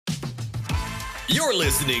You're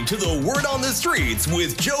listening to The Word on the Streets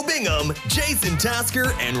with Joe Bingham, Jason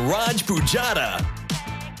Tasker, and Raj Pujata.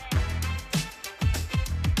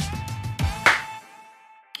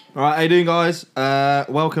 All right, how you doing, guys?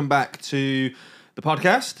 Welcome back to the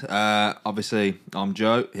podcast. Obviously, I'm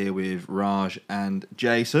Joe, here with Raj and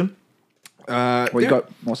Jason.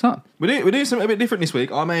 What's that? We're doing something a bit different this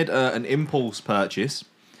week. I made an impulse purchase.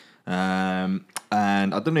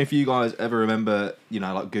 And I don't know if you guys ever remember,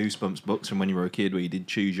 like Goosebumps books from when you were a kid where you did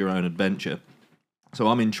choose your own adventure. So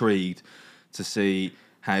I'm intrigued to see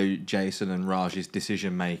how Jason and Raj's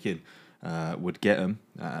decision making would get them.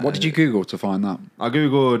 What did you Google to find that? I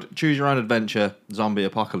googled choose your own adventure zombie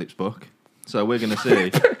apocalypse book. So we're going to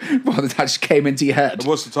see. Well, that just came into your head.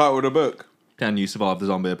 What's the title of the book? Can you survive the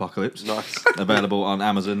zombie apocalypse? Nice. Available on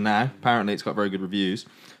Amazon now. Apparently, it's got very good reviews.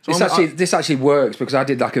 So This actually works because I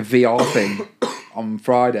did like a VR thing on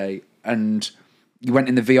Friday, and you went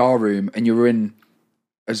in the VR room and you were in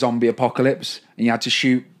a zombie apocalypse, and you had to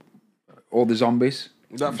shoot all the zombies.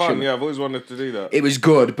 Is that fun? Yeah, I've always wanted to do that. It was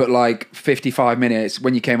good, but like 55 minutes,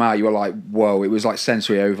 when you came out, you were like, whoa, it was like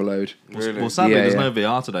sensory overload. Really? Well, sadly, there's no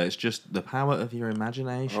VR today. It's just the power of your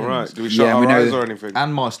imagination. All right. Do we shut our eyes or anything?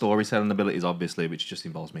 And my storytelling abilities, obviously, which just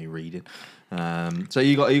involves me reading. So are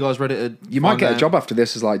you guys ready to... You might get a job after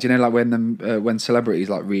this, as like, do you know, like when celebrities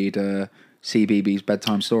like read CBeebies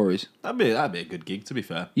bedtime stories? That'd be a good gig, to be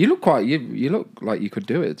fair. You look you look like you could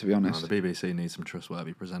do it, to be honest. No, the BBC needs some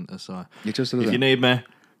trustworthy presenters, so You just if you need me,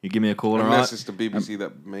 you give me a call, all right? Unless it's the BBC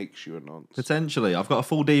that makes you a nonce. Potentially. I've got a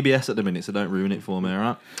full DBS at the minute, so don't ruin it for me,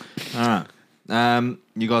 all right?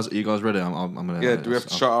 You guys ready? I'm gonna... Yeah, do we have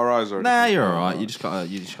to shut our eyes or anything? Nah, you're all right. You just gotta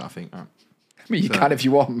think, all right? I mean, you can if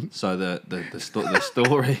you want. So the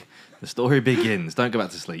story begins. Don't go back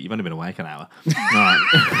to sleep. You've only been awake an hour.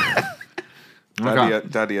 All right.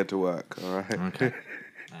 Daddy had to work, all right? Okay.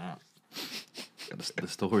 All right. The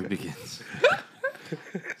story begins.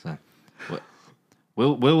 So,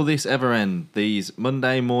 will this ever end? These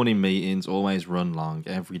Monday morning meetings always run long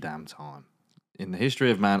every damn time. In the history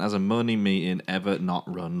of man, has a morning meeting ever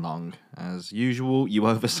not run long? As usual, you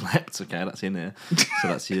overslept. Okay, that's in there. So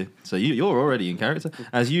that's you. So you're already in character.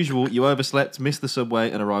 As usual, you overslept, missed the subway,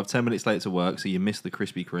 and arrived 10 minutes late to work, so you missed the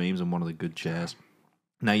Krispy Kremes and one of the good chairs.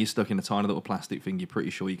 Now you're stuck in a tiny little plastic thing you're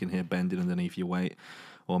pretty sure you can hear bending underneath your weight.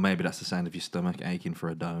 Or maybe that's the sound of your stomach aching for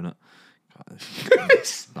a donut.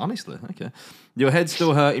 Honestly, okay. Your head's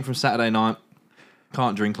still hurting from Saturday night.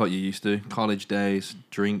 Can't drink like you used to. College days,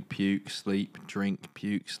 drink, puke, sleep, drink,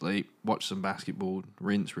 puke, sleep. Watch some basketball,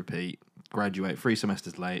 rinse, repeat. Graduate 3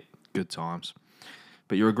 semesters late. Good times.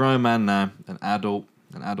 But you're a grown man now, an adult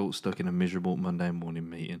stuck in a miserable Monday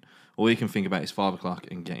morning meeting. All you can think about is 5 o'clock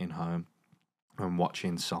and getting home and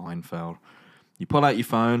watching Seinfeld. You pull out your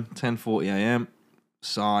phone, 10:40 a.m.,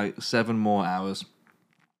 sigh, 7 more hours.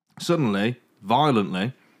 Suddenly,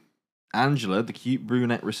 violently, Angela, the cute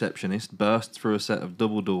brunette receptionist, bursts through a set of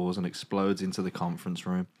double doors and explodes into the conference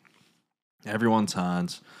room. Everyone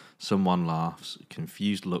turns, someone laughs,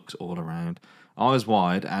 confused looks all around. Eyes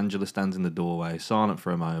wide, Angela stands in the doorway, silent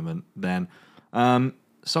for a moment. Then,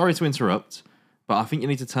 sorry to interrupt, but I think you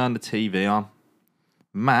need to turn the TV on.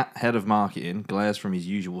 Matt, head of marketing, glares from his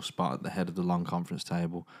usual spot at the head of the long conference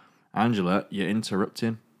table. Angela, you're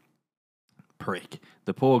interrupting. Prick.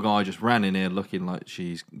 The poor guy just ran in here looking like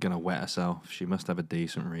she's going to wet herself. She must have a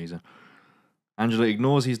decent reason. Angela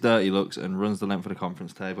ignores his dirty looks and runs the length of the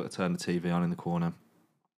conference table to turn the TV on in the corner.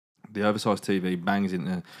 The oversized TV bangs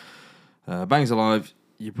alive.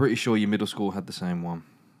 You're pretty sure your middle school had the same one.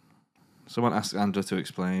 Someone asks Angela to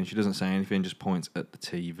explain. She doesn't say anything, just points at the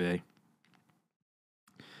TV.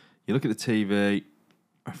 You look at the TV.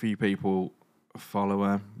 A few people follow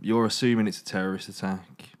her. You're assuming it's a terrorist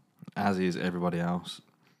attack, as is everybody else.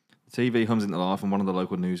 The TV hums into life and one of the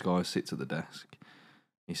local news guys sits at the desk.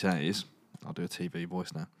 He says, I'll do a TV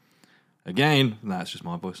voice now. Again, it's just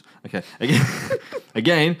my voice. Okay,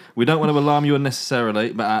 again, we don't want to alarm you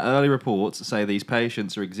unnecessarily, but our early reports say these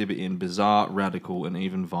patients are exhibiting bizarre, radical, and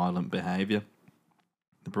even violent behaviour.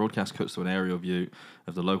 The broadcast cuts to an aerial view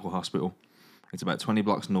of the local hospital. It's about 20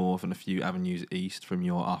 blocks north and a few avenues east from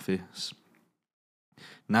your office.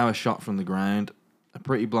 Now a shot from the ground. A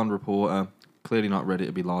pretty blonde reporter, clearly not ready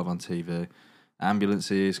to be live on TV.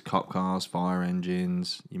 Ambulances, cop cars, fire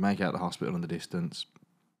engines. You make out the hospital in the distance.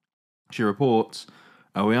 She reports,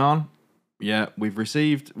 are we on? Yeah, we've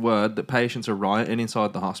received word that patients are rioting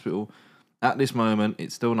inside the hospital. At this moment,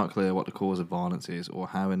 it's still not clear what the cause of violence is or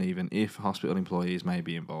how and even if hospital employees may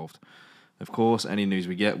be involved. Of course, any news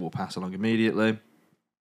we get will pass along immediately.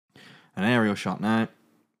 An aerial shot now.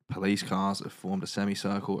 Police cars have formed a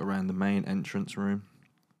semicircle around the main entrance room.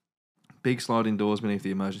 Big sliding doors beneath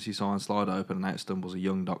the emergency sign slide open and out stumbles a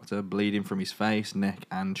young doctor, bleeding from his face, neck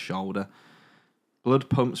and shoulder. Blood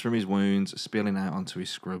pumps from his wounds, spilling out onto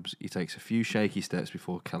his scrubs. He takes a few shaky steps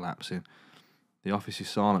before collapsing. The office is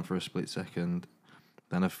silent for a split second,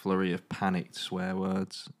 then a flurry of panicked swear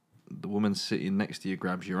words. The woman sitting next to you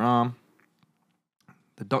grabs your arm.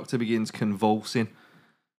 The doctor begins convulsing.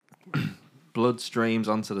 Blood streams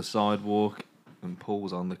onto the sidewalk and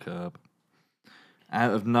pulls on the curb.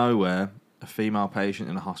 Out of nowhere, a female patient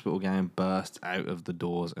in a hospital gown bursts out of the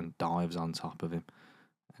doors and dives on top of him.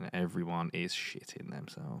 And everyone is shitting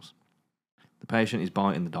themselves. The patient is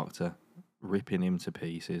biting the doctor, ripping him to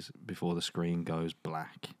pieces before the screen goes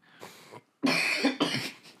black.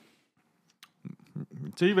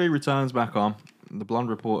 TV returns back on. The blonde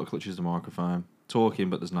reporter clutches the microphone, talking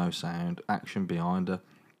but there's no sound. Action behind her.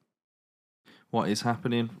 What is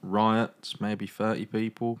happening? Riots, maybe 30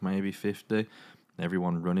 people, maybe 50.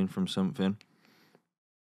 Everyone running from something.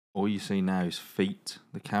 All you see now is feet.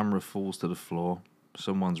 The camera falls to the floor.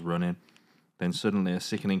 Someone's running. Then suddenly a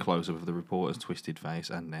sickening close-up of the reporter's twisted face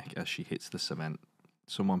and neck as she hits the cement.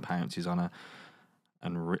 Someone pounces on her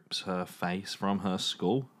and rips her face from her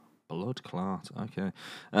skull. Blood clot. Okay.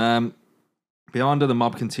 Behind her, the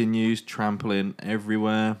mob continues, trampling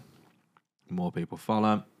everywhere. More people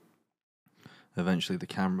follow. Eventually, the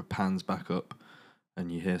camera pans back up and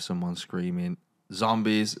you hear someone screaming,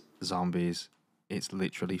 "Zombies, zombies." It's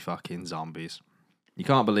literally fucking zombies. You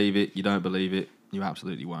can't believe it. You don't believe it. You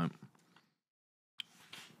absolutely won't.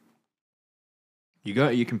 You go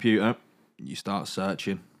to your computer. You start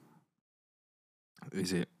searching.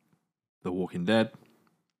 Is it The Walking Dead?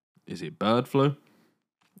 Is it bird flu?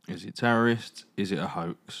 Is it terrorists? Is it a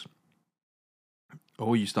hoax?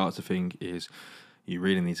 All you start to think is you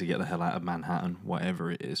really need to get the hell out of Manhattan,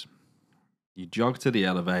 whatever it is. You jog to the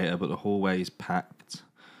elevator, but the hallway is packed.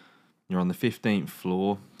 You're on the 15th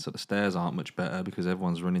floor, so the stairs aren't much better because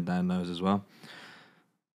everyone's running down those as well.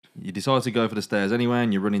 You decide to go for the stairs anyway,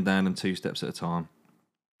 and you're running down them 2 steps at a time.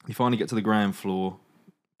 You finally get to the ground floor.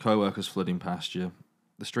 Co-workers flooding past you.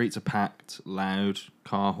 The streets are packed, loud,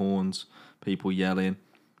 car horns, people yelling.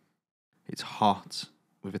 It's hot,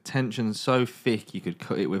 with a tension so thick you could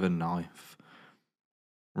cut it with a knife.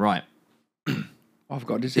 Right. I've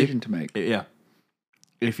got a decision to make. Yeah.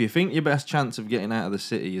 If you think your best chance of getting out of the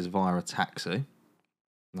city is via a taxi,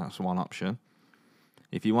 that's one option.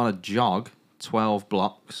 If you want to jog 12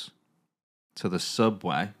 blocks to the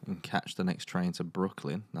subway and catch the next train to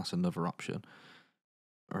Brooklyn, that's another option.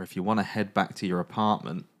 Or if you want to head back to your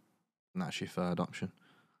apartment, that's your third option.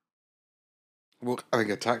 Well, I think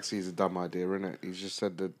a taxi is a dumb idea, isn't it? He's just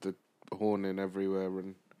said that the horning everywhere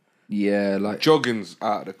and Yeah, like jogging's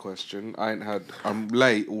out of the question. I'm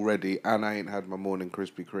late already, and I ain't had my morning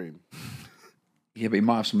Krispy Kreme. yeah, but you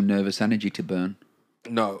might have some nervous energy to burn.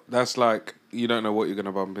 No, that's like you don't know what you're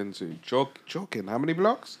gonna bump into. Jogging, how many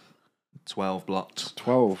blocks? 12 blocks.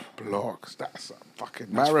 12 blocks. That's a fucking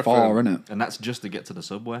That's marathon. far, isn't it? And that's just to get to the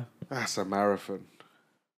subway. That's a marathon.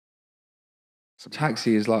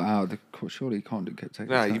 Taxi is like out of the. Surely you can't take a taxi.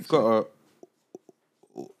 No, you've got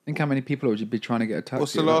to. Think how many people would you be trying to get a taxi?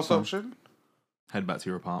 What's the at that last time? option? Head back to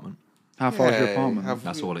your apartment. How far is your Yeah, apartment?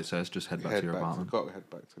 That's all it says. Just head back to your apartment. Got to head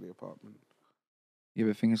back to the apartment. Yeah,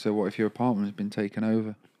 but thinking so, what if your apartment has been taken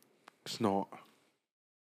over? It's not.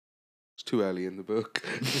 It's too early in the book.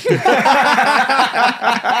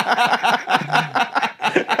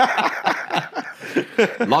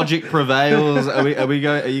 Logic prevails. Are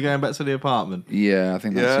you going back to the apartment? Yeah, I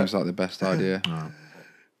think that Yeah. seems like the best idea.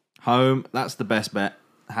 Home, that's the best bet.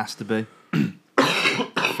 Has to be.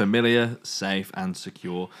 Familiar, safe, and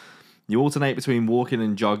secure. You alternate between walking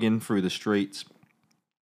and jogging through the streets.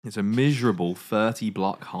 It's a miserable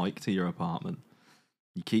 30-block hike to your apartment.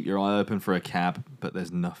 You keep your eye open for a cab, but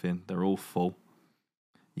there's nothing. They're all full.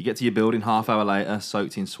 You get to your building half hour later,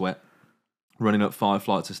 soaked in sweat, running up 5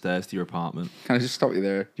 flights of stairs to your apartment. Can I just stop you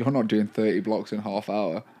there? You're not doing 30 blocks in half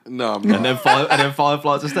hour. No, I'm not. And then 5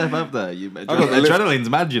 flights of step up there. got the lift. Adrenaline's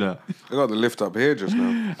mad, you know. I got the lift up here just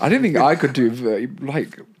now. I didn't think I could do 30.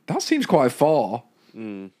 Like, that seems quite far.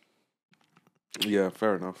 Yeah,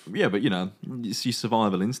 fair enough. Yeah, but you know, it's your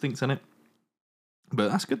survival instincts, isn't it? But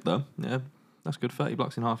that's good though. Yeah, that's good. 30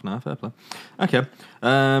 blocks in half an hour. Fair play. Okay.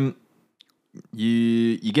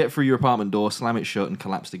 You get through your apartment door, slam it shut, and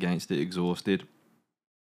collapsed against it, exhausted.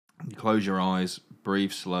 You close your eyes,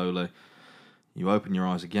 breathe slowly. You open your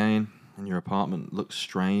eyes again, and your apartment looks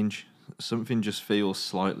strange. Something just feels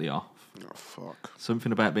slightly off. Oh, fuck.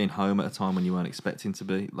 Something about being home at a time when you weren't expecting to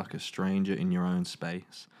be, like a stranger in your own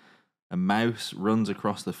space. A mouse runs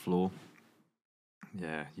across the floor.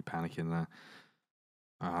 Yeah, you're panicking there.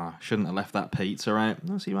 Shouldn't have left that pizza out.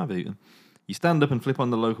 No, see, you have eaten. You stand up and flip on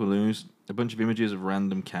the local news. A bunch of images of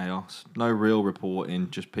random chaos. No real reporting,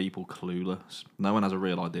 just people clueless. No one has a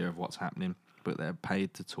real idea of what's happening, but they're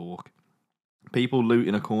paid to talk. People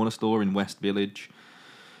looting a corner store in West Village.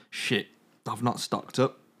 Shit, I've not stocked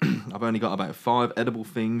up. I've only got about 5 edible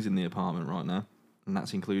things in the apartment right now. And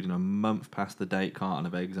that's including a month past the date carton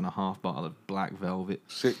of eggs and a half bottle of black velvet.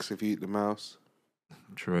 6 if you eat the mouse.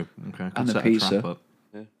 True. Okay. And the set a pizza. trap up.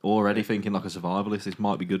 Yeah. Already thinking like a survivalist, this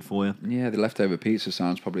might be good for you. Yeah, the leftover pizza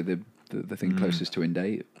sounds probably the thing closest to in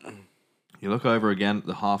date. You look over again at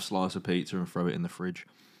the half slice of pizza and throw it in the fridge.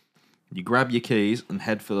 You grab your keys and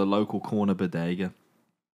head for the local corner bodega.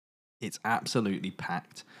 It's absolutely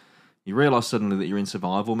packed. You realise suddenly that you're in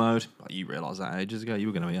survival mode. You realised that ages ago. You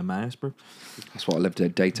were going to be a mouse, bro. That's what I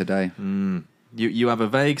lived day to day. You have a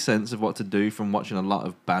vague sense of what to do from watching a lot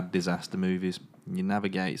of bad disaster movies. You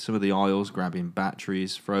navigate some of the aisles, grabbing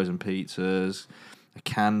batteries, frozen pizzas, a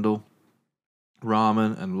candle,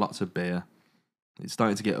 ramen, and lots of beer. It's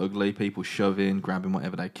starting to get ugly. People shove in, grabbing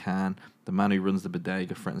whatever they can. The man who runs the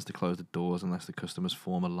bodega threatens to close the doors unless the customers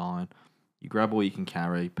form a line. You grab all you can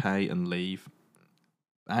carry, pay, and leave.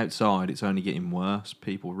 Outside, it's only getting worse.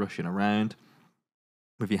 People rushing around.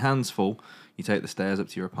 With your hands full, you take the stairs up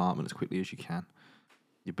to your apartment as quickly as you can.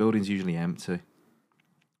 Your building's usually empty,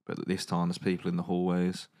 but at this time there's people in the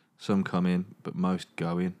hallways. Some come in, but most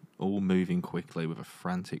go in, all moving quickly with a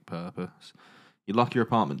frantic purpose. You lock your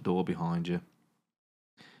apartment door behind you.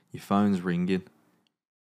 Your phone's ringing.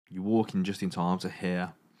 You walk in just in time to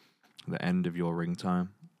hear the end of your ringtone.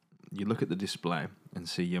 You look at the display and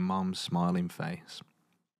see your mum's smiling face.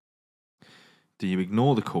 Do you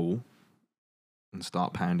ignore the call and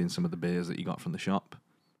start pounding some of the beers that you got from the shop?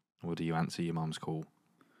 Or do you answer your mum's call?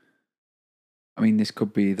 I mean, this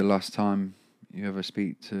could be the last time you ever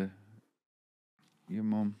speak to your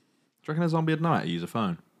mum. Do you reckon a zombie would know how to use a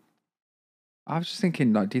phone? I was just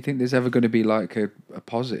thinking, like, do you think there's ever going to be like a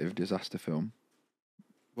positive disaster film?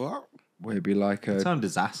 What? Where it'd be like a... It's some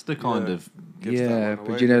disaster kind of. Gives that Yeah, one but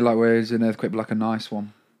away. you know, like where there's an earthquake, but like a nice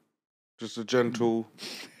one. Just a gentle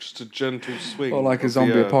swing. Or like a of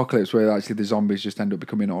zombie the, apocalypse where actually the zombies just end up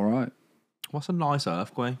becoming alright. What's a nice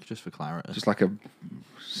earthquake, just for clarity? Just like a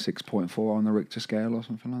 6.4 on the Richter scale or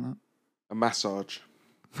something like that. a massage.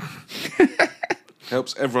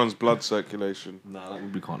 Helps everyone's blood circulation. No, that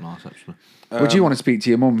would be quite nice, actually. Would you want to speak to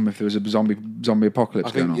your mum if there was a zombie apocalypse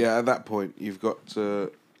I going think, on? yeah, at that point, you've got to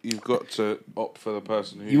opt for the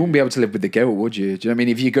person who... You wouldn't be able to live with the guilt, would you? Do you know what I mean?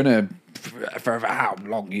 If you're going to... For how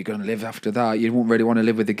long you're going to live after that, you wouldn't really want to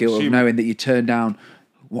live with the guilt of knowing that you turned down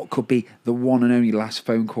what could be the one and only last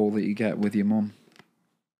phone call that you get with your mum.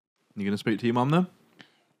 You going to speak to your mum, then?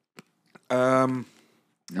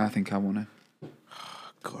 I think I want to.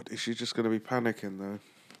 God, is she just going to be panicking, though?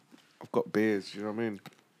 I've got beers, you know what I mean?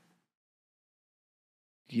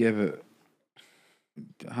 Yeah, but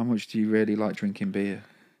how much do you really like drinking beer?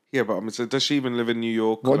 Yeah, but I mean, so does she even live in New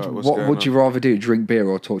York? What would you rather do, drink beer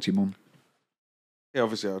or talk to your mum? Yeah,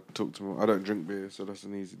 obviously I'll talk to her. I don't drink beer, so that's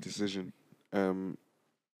an easy decision. Can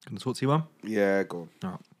I talk to your mum? Yeah, go on.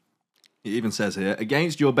 All right. It even says here,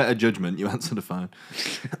 against your better judgment, you answer the phone.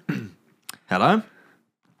 Hello?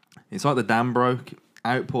 It's like the dam broke.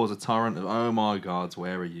 Out pours a torrent of, oh my gods,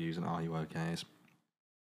 where are you? And are you okay?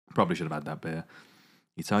 Probably should have had that beer.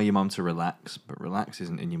 You tell your mum to relax, but relax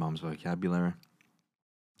isn't in your mum's vocabulary.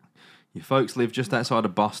 Your folks live just outside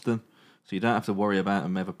of Boston, so you don't have to worry about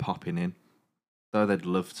them ever popping in, though they'd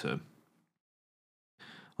love to.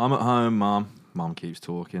 I'm at home, Mum. Mum keeps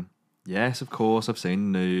talking. Yes, of course, I've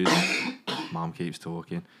seen the news. Mum keeps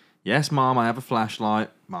talking. Yes, Mum, I have a flashlight.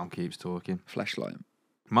 Mum keeps talking. Flashlight.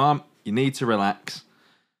 Mum, you need to relax.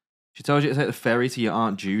 She tells you to take the ferry to your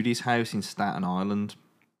Aunt Judy's house in Staten Island.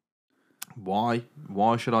 Why?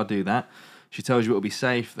 Why should I do that? She tells you it'll be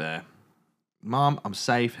safe there. Mum, I'm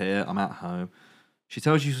safe here. I'm at home. She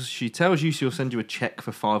tells you she'll send you a check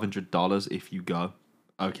for $500 if you go.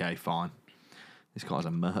 Okay, fine. This guy's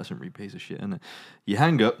a mercenary piece of shit, isn't it? You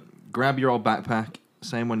hang up, grab your old backpack,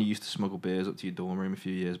 same one you used to smuggle beers up to your dorm room a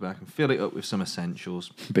few years back, and fill it up with some essentials.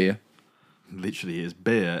 Beer. Literally is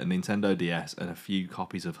beer, a Nintendo DS, and a few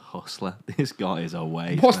copies of Hustler. This guy is a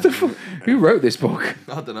waste. What's the who wrote this book?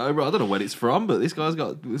 I don't know, bro. I don't know when it's from, but this guy's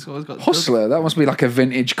got Hustler. That must be like a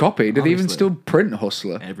vintage copy. Do they even Honestly. still print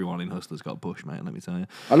Hustler? Everyone in Hustler's got Bush, mate. Let me tell you.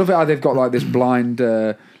 I love it how they've got like this blind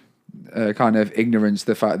kind of ignorance.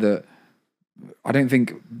 The fact that I don't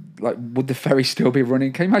think like would the ferry still be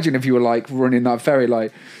running? Can you imagine if you were like running that ferry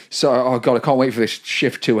like so? Oh god, I can't wait for this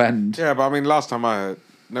shift to end. Yeah, but I mean, last time I heard,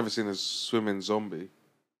 never seen a swimming zombie.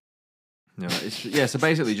 So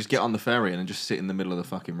basically just get on the ferry and then just sit in the middle of the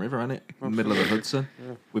fucking river, innit? In the middle of the Hudson.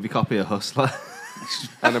 With your copy of Hustler.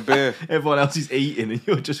 And a beer. Everyone else is eating and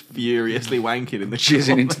you're just furiously wanking in the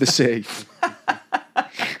Jizzing into the sea.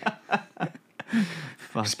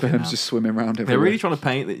 Fucking Sperm's hell. just swimming around everywhere. They're really trying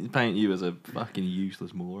to paint you as a fucking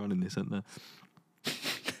useless moron in this, aren't they?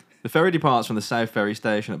 The ferry departs from the South Ferry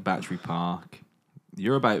Station at Battery Park.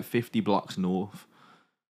 You're about 50 blocks north.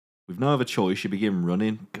 With no other choice, you begin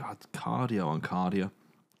running. God, cardio on cardio.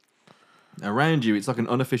 Around you, it's like an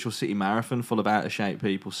unofficial city marathon full of out-of-shape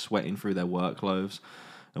people sweating through their work clothes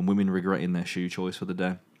and women regretting their shoe choice for the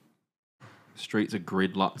day. The streets are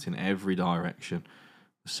gridlocked in every direction.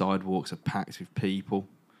 The sidewalks are packed with people.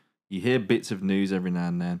 You hear bits of news every now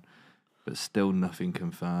and then, but still nothing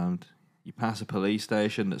confirmed. You pass a police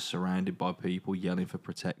station that's surrounded by people yelling for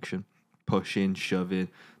protection, pushing, shoving,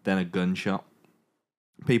 then a gunshot.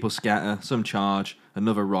 People scatter, some charge,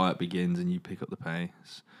 another riot begins, and you pick up the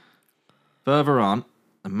pace. Further on,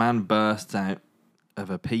 a man bursts out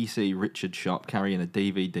of a PC Richard shop carrying a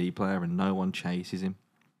DVD player and no one chases him.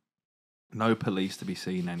 No police to be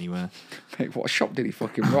seen anywhere. Mate, what shop did he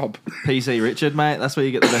fucking rob? PC Richard, mate. That's where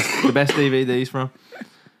you get the best DVDs from.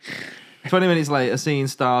 20 minutes later, seeing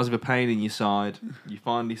stars with a pain in your side, you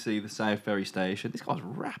finally see the South Ferry Station. This guy's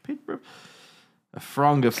rapid, bro. A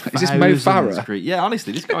throng of Is this Mo thousands. Farah? Yeah,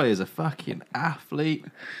 honestly, this guy is a fucking athlete.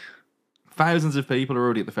 Thousands of people are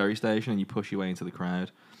already at the ferry station and you push your way into the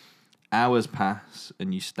crowd. Hours pass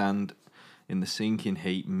and you stand in the sinking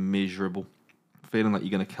heat, miserable, feeling like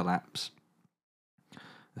you're going to collapse.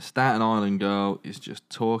 A Staten Island girl is just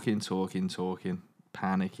talking,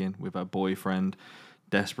 panicking with her boyfriend,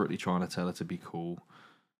 desperately trying to tell her to be cool.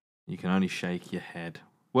 You can only shake your head.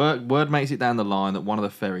 Word makes it down the line that one of the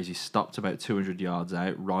ferries is stopped about 200 yards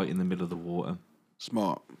out, right in the middle of the water.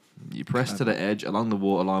 Smart. You press to the edge along the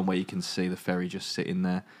waterline where you can see the ferry just sitting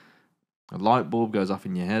there. A light bulb goes off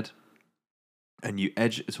in your head, and you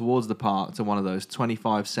edge towards the park to one of those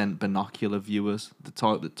 25-cent binocular viewers, the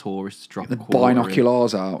type that tourists drop The a quarter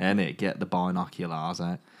binoculars out. get the binoculars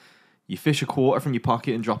out. You fish a quarter from your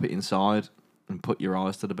pocket and drop it inside, and put your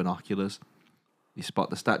eyes to the binoculars. You spot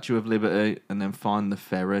the Statue of Liberty, and then find the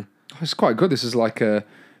ferry. It's quite good. This is like a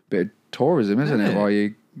bit of tourism, isn't it? Yeah. While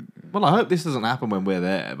you... Well, I hope this doesn't happen when we're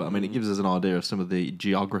there, but I mean, it gives us an idea of some of the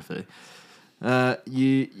geography. There's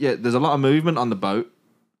a lot of movement on the boat.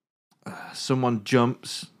 Someone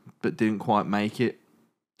jumps but didn't quite make it.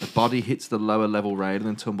 A body hits the lower level railing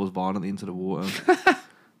and tumbles violently into the water.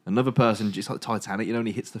 Another person, just like Titanic, it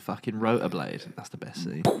only hits the fucking rotor blade. That's the best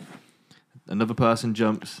scene. Another person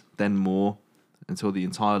jumps, then more, until the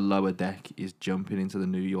entire lower deck is jumping into the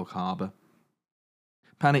New York harbour.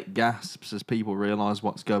 Panic gasps as people realise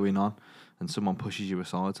what's going on, and someone pushes you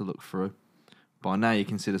aside to look through. By now you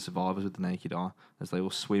can see the survivors with the naked eye, as they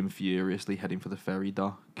all swim furiously, heading for the ferry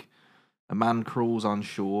dock. A man crawls on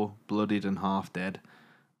shore, bloodied and half dead.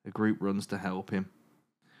 A group runs to help him.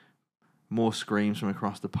 More screams from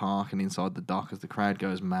across the park and inside the dock as the crowd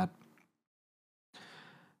goes mad.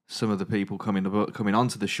 Some of the people coming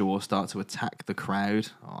onto the shore start to attack the crowd.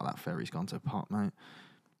 Oh, that ferry's gone to pot, mate.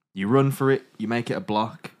 You run for it. You make it a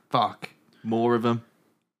block. Fuck. More of them.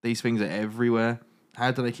 These things are everywhere.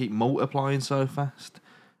 How do they keep multiplying so fast?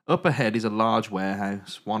 Up ahead is a large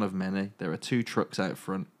warehouse, one of many. There are 2 trucks out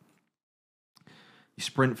front. You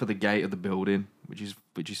sprint for the gate of the building, which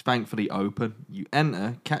is thankfully open. You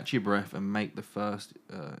enter, catch your breath, and make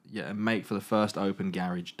for the first open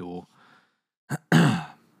garage door.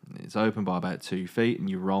 It's open by about 2 feet, and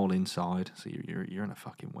you roll inside. So you're in a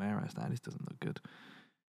fucking warehouse now. This doesn't look good.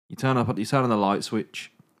 You turn on the light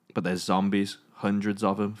switch, but there's zombies. Hundreds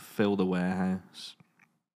of them fill the warehouse.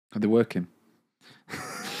 Are they working?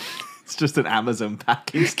 It's just an Amazon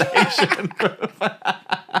packing station.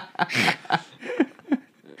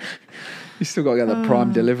 You still got to get that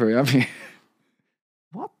prime delivery, haven't you?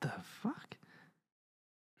 What the fuck?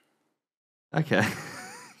 Okay.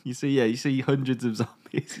 You see hundreds of zombies.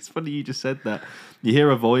 It's funny you just said that. You hear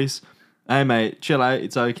a voice. Hey, mate, chill out.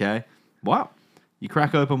 It's okay. What? You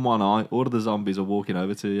crack open one eye. All of the zombies are walking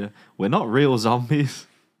over to you. We're not real zombies.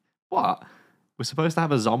 What? We're supposed to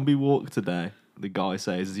have a zombie walk today, the guy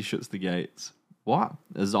says as he shuts the gates. What?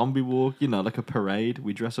 A zombie walk? Like a parade?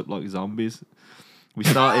 We dress up like zombies. We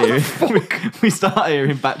start here. we start here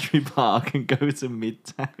in Battery Park and go to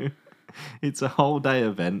Midtown. It's a whole day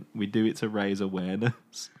event. We do it to raise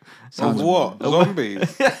awareness. Of what?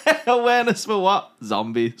 Zombies? Awareness for what?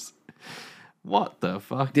 Zombies. What the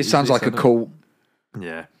fuck? This sounds like a cult.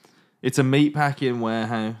 Yeah. It's a meatpacking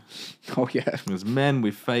warehouse. Oh, yeah. There's men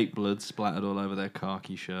with fake blood splattered all over their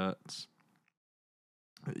khaki shirts.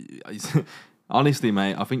 Honestly,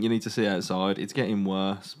 mate, I think you need to see outside. It's getting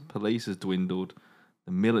worse. Police has dwindled.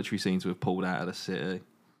 The military seems to have pulled out of the city.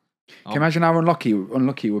 Can you imagine how unlucky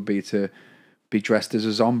it would be to be dressed as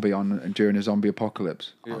a zombie during a zombie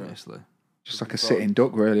apocalypse? Yeah. Honestly. Just like a sitting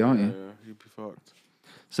duck, really, aren't you? Yeah, you'd be fucked.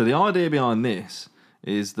 So the idea behind this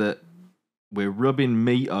is that we're rubbing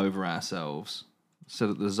meat over ourselves so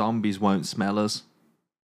that the zombies won't smell us.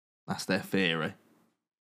 That's their theory.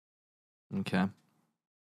 Okay.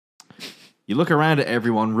 You look around at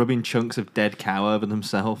everyone rubbing chunks of dead cow over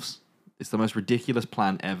themselves. It's the most ridiculous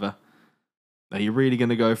plan ever. Are you really going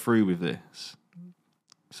to go through with this?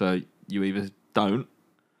 So you either don't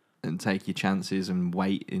and take your chances and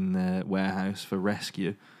wait in the warehouse for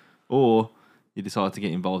rescue, or you decide to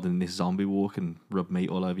get involved in this zombie walk and rub meat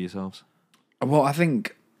all over yourselves. Well, I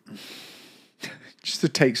think just to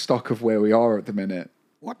take stock of where we are at the minute.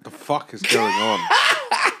 What the fuck is going on?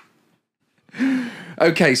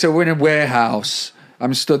 Okay, so we're in a warehouse.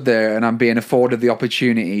 I'm stood there and I'm being afforded the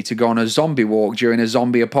opportunity to go on a zombie walk during a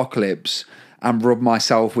zombie apocalypse and rub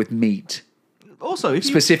myself with meat. Also, if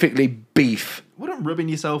Specifically beef. wouldn't rubbing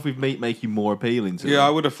yourself with meat make you more appealing to Yeah, them? I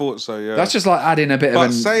would have thought so. Yeah, That's just like adding a bit But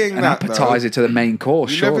of saying an that, appetizer to the main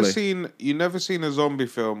course, surely. You never seen a zombie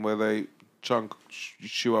film where they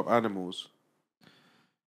chew up animals.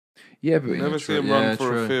 Yeah, but You never see them Yeah, run for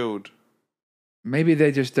true. a field. maybe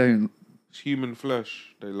they just don't. It's human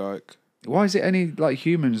flesh they like Why is it any like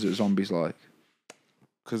humans that zombies like?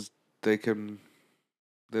 because they can.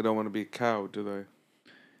 They don't want to be a cow, do they?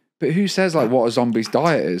 But who says like what a zombie's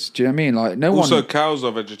diet is? Do you know what I mean? Like no Also, one. cows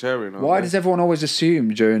are vegetarian. Aren't Why they? does everyone always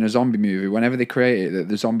assume during a zombie movie, whenever they create it, that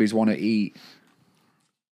the zombies want to eat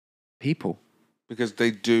people? Because they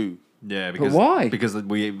do. Yeah, because why? Because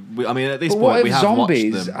we I mean, at this But point, what we if have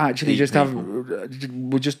zombies watched them actually eat just people.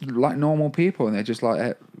 we're just like normal people and they're just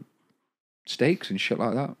like steaks and shit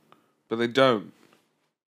like that? But they don't.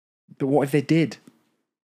 But what if they did?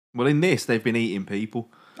 Well, in this, they've been eating people.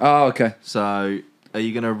 Oh, okay. So, are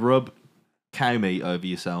you going to rub cow meat over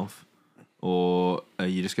yourself, or are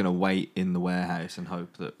you just going to wait in the warehouse and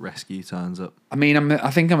hope that rescue turns up? I mean, I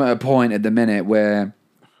think I'm at a point at the minute where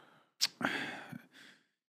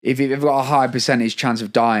if you've got a high percentage chance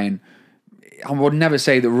of dying, I would never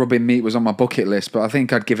say that rubbing meat was on my bucket list, but I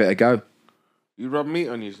think I'd give it a go. You rub meat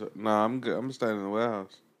on you? Nah, I'm good. I'm staying in the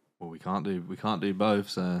warehouse. Well, we can't do both.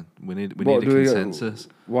 So we need a What do we- consensus.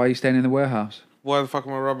 Why are you staying in the warehouse? Why the fuck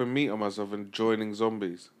am I rubbing meat on myself and joining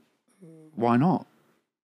zombies? Why not?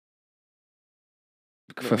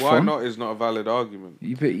 For Why fun? not is not a valid argument.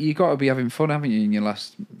 You got to be having fun, haven't you? In your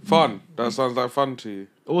last Fun. That sounds like fun to you.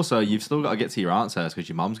 Also, you've still got to get to your aunt's house because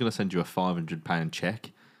your mum's going to send you a £500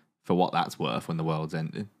 check for what that's worth when the world's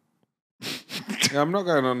ending. Yeah, I'm not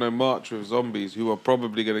going on no march with zombies who are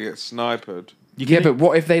probably going to get sniped Yeah, but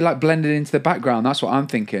what if they like blended into the background? That's what I'm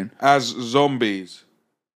thinking. as zombies.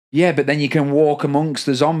 Yeah, but then you can walk amongst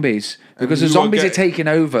the zombies because the you are zombies are getting- taking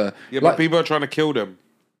over. Yeah, Like- but people are trying to kill them.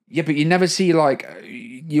 Yeah, but you never see like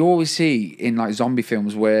you always see in like zombie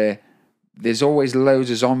films where there's always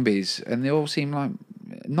loads of zombies and they all seem like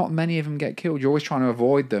not many of them get killed. You're always trying to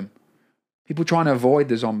avoid them. People trying to avoid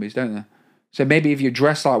the zombies, don't they? So maybe if you're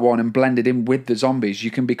dressed like one and blended in with the zombies,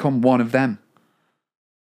 you can become one of them.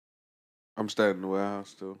 I'm staying in the warehouse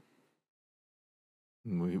still.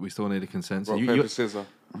 We still need a consensus. Rock, paper, scissors.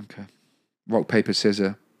 Okay. Rock, paper,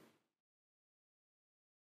 scissor.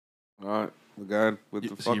 All right, we're going with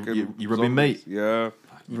the So fucking. you rubbing zombies. meat? Yeah.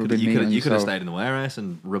 Rubbing meat on you could have yourself. stayed in the warehouse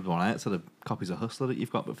and rubbed one out to the copies of Hustler that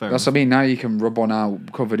you've got, but fair That's enough. what I mean. Now you can rub one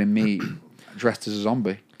out covered in meat, dressed as a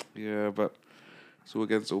zombie. Yeah, but it's all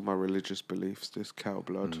against all my religious beliefs, this cow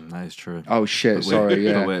blood. That is true. Oh shit! But Sorry.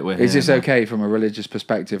 Yeah. we're Is here this now. okay from a religious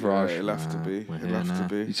perspective, Yeah, Raj? it'll have to be. we're It'll here have now.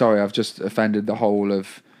 to be. Sorry, I've just offended the whole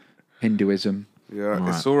of Hinduism. Yeah, Right.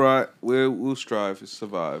 it's all right. We'll strive to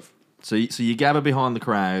survive. So you gather behind the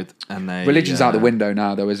crowd and they... Religion's out the window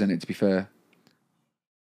now, though, isn't it? To be fair,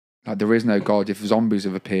 like there is no God if zombies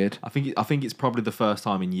have appeared. I think it's probably the first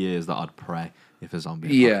time in years that I'd pray if a zombie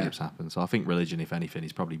Yeah. apocalypse happens. So I think religion, if anything,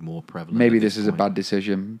 is probably more prevalent. Maybe at this is a point. bad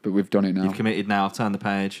decision, but we've done it now. You've committed now. I've turned the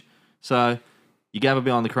page. So you gather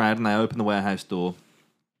behind the crowd and they open the warehouse door.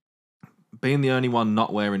 Being the only one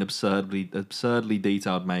not wearing absurdly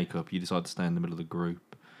detailed makeup, you decide to stay in the middle of the group.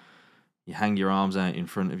 You hang your arms out in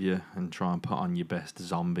front of you and try and put on your best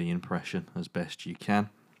zombie impression as best you can.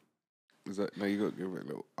 Is that no? You got to give it a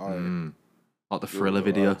little eye. Like the give it a Thriller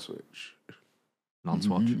little video. eye switch.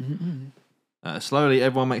 Non-swatch. Slowly,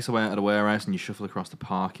 everyone makes their way out of the warehouse and you shuffle across the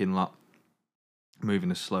parking lot,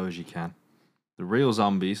 moving as slow as you can. The real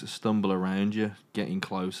zombies stumble around you, getting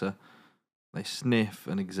closer. They sniff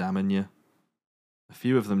and examine you. A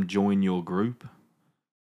few of them join your group.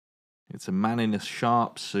 It's a man in a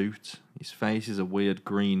sharp suit. His face is a weird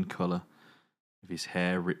green colour, with his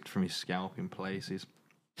hair ripped from his scalp in places.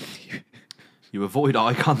 You avoid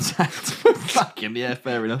eye contact. Fucking yeah,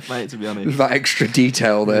 fair enough, mate, to be honest. With that extra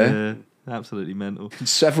detail there. Yeah, absolutely mental. In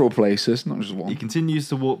several places, not just one. He continues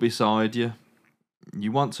to walk beside you.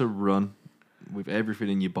 You want to run with everything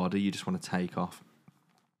in your body. You just want to take off.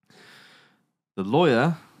 The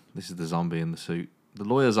lawyer, this is the zombie in the suit. The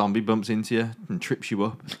lawyer zombie bumps into you and trips you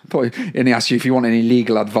up. And he asks you if you want any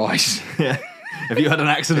legal advice. Yeah. Have you had an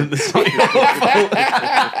accident that's not your fault?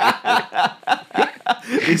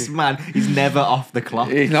 This man, he's never off the clock.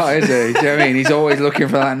 He's not, is he? Do you know what I mean? He's always looking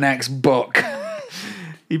for that next buck.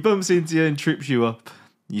 He bumps into you and trips you up.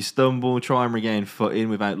 You stumble, try and regain footing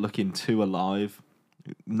without looking too alive.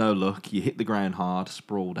 No luck. You hit the ground hard,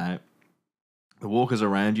 sprawled out. The walkers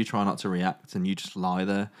around you try not to react, and you just lie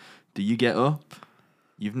there. Do you get up?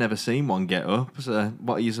 You've never seen one get up, so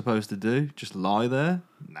what are you supposed to do? Just lie there?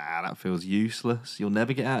 Nah, that feels useless. You'll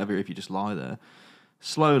never get out of here if you just lie there.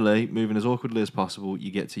 Slowly, moving as awkwardly as possible,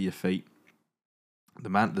 you get to your feet.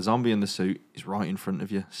 The zombie in the suit is right in front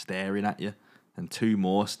of you, staring at you, and two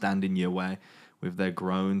more stand in your way, with their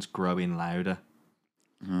groans growing louder.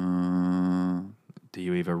 Do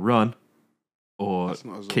you either run or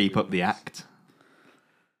keep up the act?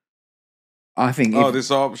 I think.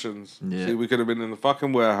 There's options. Yeah. See, we could have been in the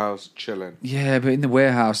fucking warehouse chilling. Yeah, but in the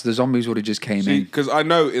warehouse, the zombies would have just came in. Because I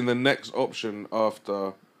know in the next option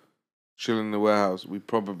after chilling in the warehouse, we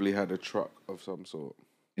probably had a truck of some sort.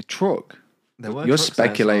 A truck? You're You're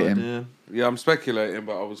speculating. Yeah, I'm speculating,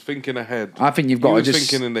 but I was thinking ahead. I think you've got to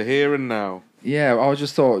just thinking in the here and now. Yeah, I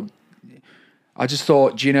just thought.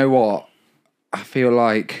 Do you know what? I feel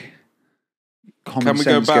like common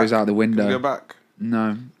sense goes out the window. Can we go back?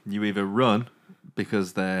 No. You either run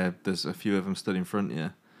because there's a few of them stood in front of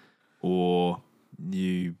you, or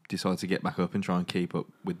you decide to get back up and try and keep up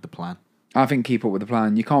with the plan. I think keep up with the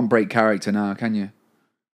plan. You can't break character now, can you?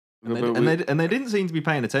 And they didn't seem to be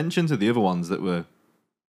paying attention to the other ones that were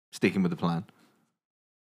sticking with the plan.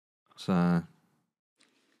 So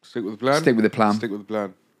stick with the plan. Stick with the plan. Stick with the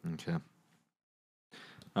plan. Okay.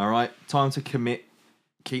 All right, time to commit.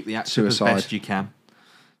 Keep the action Suicide. as best you can.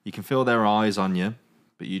 You can feel their eyes on you,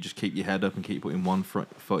 but you just keep your head up and keep putting one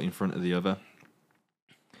foot in front of the other.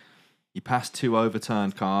 You pass 2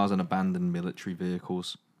 overturned cars and abandoned military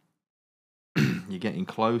vehicles. You're getting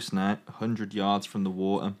close now, 100 yards from the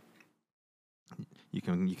water. You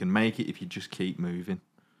can make it if you just keep moving.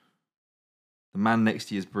 The man next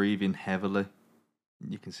to you is breathing heavily.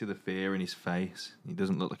 You can see the fear in his face. He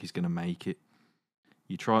doesn't look like he's going to make it.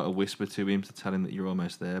 You try to whisper to him to tell him that you're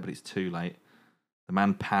almost there, but it's too late. The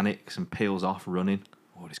man panics and peels off running.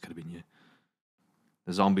 Oh, this could have been you.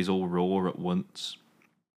 The zombies all roar at once.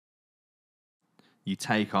 You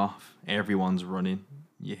take off. Everyone's running.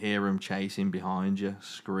 You hear them chasing behind you,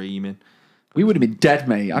 screaming. We would have been dead,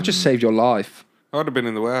 mate. I've just saved your life. I'd have been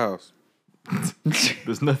in the warehouse.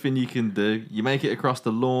 There's nothing you can do. You make it across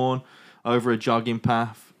the lawn, over a jogging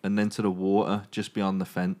path, and then to the water just beyond the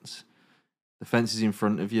fence. The fence is in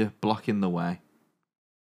front of you, blocking the way.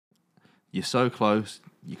 You're so close,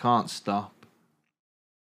 you can't stop.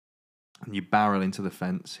 And you barrel into the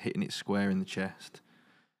fence, hitting it square in the chest.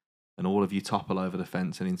 And all of you topple over the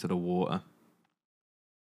fence and into the water.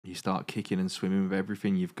 You start kicking and swimming with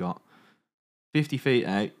everything you've got. 50 feet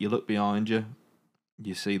out, you look behind you.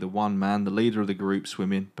 You see the one man, the leader of the group,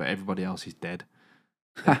 swimming, but everybody else is dead.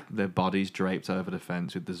 Their bodies draped over the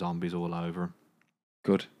fence with the zombies all over them.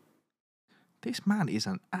 Good. This man is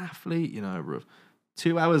an athlete, you know, Ruff.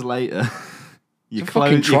 2 hours later, you're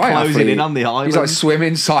fucking closing in on the island. He's like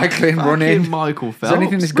swimming, cycling, running. Michael Phelps. Is there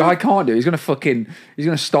anything this guy can't do? He's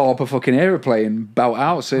gonna start up a fucking aeroplane and belt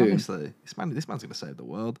out soon. Honestly, this man's gonna save the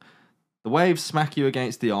world. The waves smack you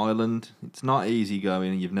against the island. It's not easy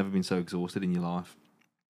going, and you've never been so exhausted in your life.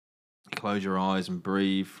 You close your eyes and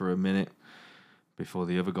breathe for a minute before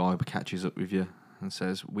the other guy catches up with you and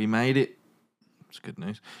says, "We made it." It's good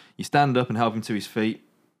news. You stand up and help him to his feet.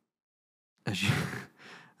 As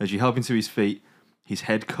you help him to his feet, his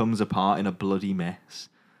head comes apart in a bloody mess.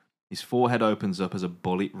 His forehead opens up as a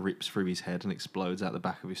bullet rips through his head and explodes out the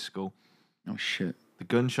back of his skull. Oh shit. The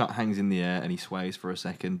gunshot hangs in the air and he sways for a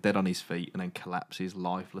second, dead on his feet, and then collapses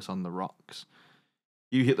lifeless on the rocks.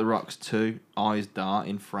 You hit the rocks too, eyes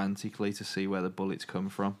darting frantically to see where the bullets come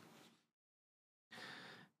from.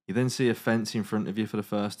 You then see a fence in front of you for the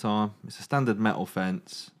first time. It's a standard metal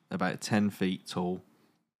fence, about 10 feet tall.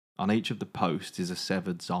 On each of the posts is a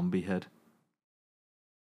severed zombie head.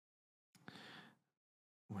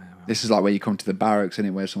 This is like where you come to the barracks, isn't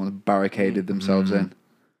it, where someone's barricaded themselves in.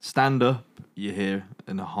 Stand up, you hear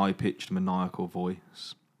in a high-pitched, maniacal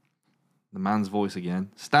voice. The man's voice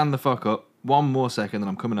again. Stand the fuck up. One more second and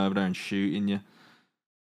I'm coming over there and shooting you.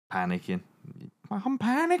 Panicking. I'm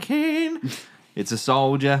panicking. It's a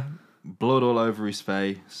soldier, blood all over his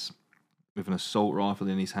face, with an assault rifle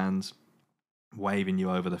in his hands, waving you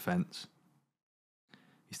over the fence.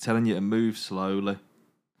 He's telling you to move slowly.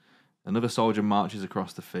 Another soldier marches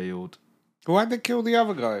across the field. Why'd they kill the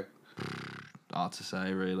other guy? Hard to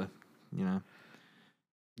say, really. You know.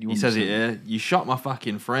 You He says it understand? here. You shot my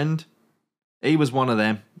fucking friend. He was one of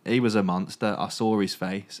them. He was a monster. I saw his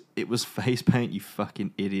face. It was face paint, you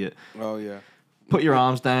fucking idiot. Oh, yeah. Put your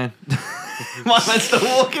arms down. My man's still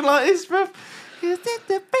walking like this, bro.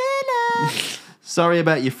 Sorry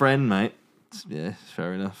about your friend, mate. Yeah,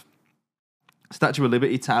 fair enough. Statue of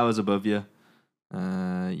Liberty towers above you.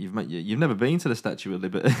 You've never been to the Statue of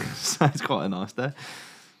Liberty, so it's quite a nice day.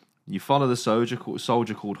 You follow the soldier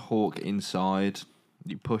called Hawk inside.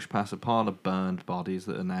 You push past a pile of burned bodies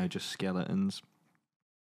that are now just skeletons.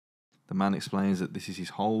 The man explains that this is his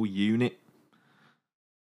whole unit.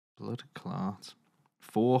 Blood clot.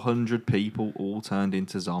 400 people all turned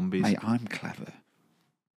into zombies. Mate, I'm clever.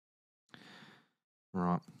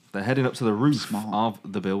 Right. They're heading up to the roof Smart.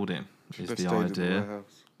 of the building, is Should've the stayed in idea.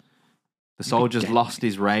 warehouse. The soldier's dead, lost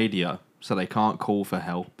his radio, so they can't call for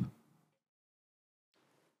help.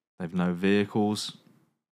 They've no vehicles,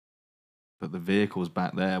 but the vehicles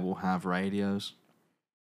back there will have radios.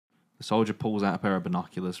 The soldier pulls out a pair of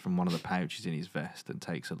binoculars from one of the pouches in his vest and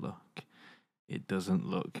takes a look. It doesn't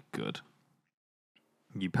look good.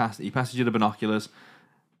 He passes you the binoculars,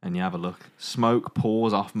 and you have a look. Smoke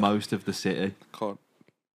pours off most of the city. God.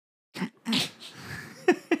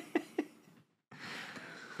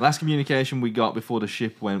 Last communication we got before the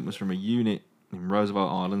ship went was from a unit in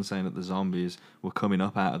Roosevelt Island saying that the zombies were coming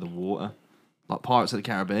up out of the water. Like Pirates of the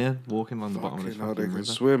Caribbean, walking along the bottom of this Fucking hell, they fucking can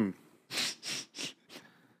river. swim.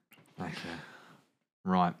 Okay.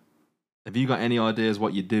 Right. Have you got any ideas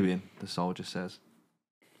what you're doing? The soldier says.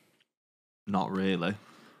 Not really.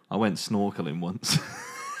 I went snorkeling once.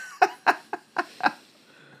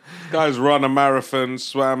 Guys run a marathon,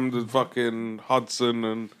 swam the fucking Hudson,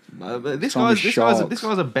 and This Some guy's sharks.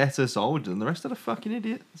 a better soldier than the rest of the fucking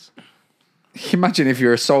idiots. Imagine if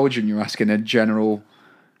you're a soldier and you're asking a general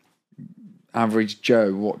average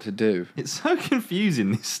Joe what to do. It's so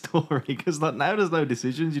confusing, this story, because like now there's no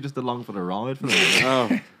decisions. You're just along for the ride for the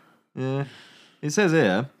oh, Yeah. It says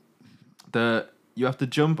here that you have to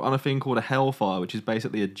jump on a thing called a Hellfire, which is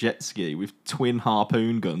basically a jet ski with twin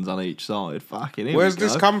harpoon guns on each side. Fucking here where's we go.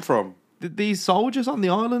 this come from? These soldiers on the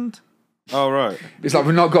island? Oh, right. It's like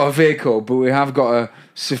we've not got a vehicle, but we have got a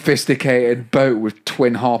sophisticated boat with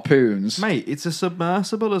twin harpoons. Mate, it's a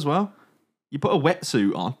submersible as well. You put a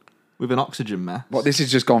wetsuit on with an oxygen mask. What, this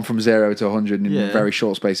has just gone from 0 to 100 in Yeah. a very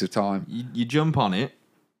short space of time. You jump on it,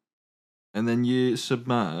 and then you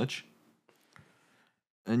submerge,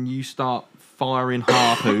 and you start firing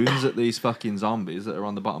harpoons at these fucking zombies that are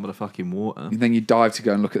on the bottom of the fucking water. And then you dive to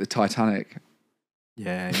go and look at the Titanic.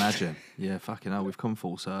 Yeah, imagine. Yeah, fucking hell, we've come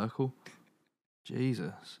full circle.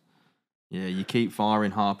 Jesus. Yeah, you keep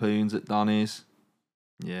firing harpoons at Donnies.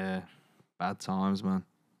 Yeah, bad times, man.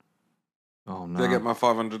 Oh, no. Did I get my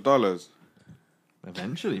 $500?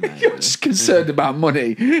 Eventually, mate. You're just concerned about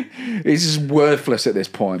money. It's just worthless at this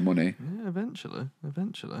point, money. Yeah, eventually.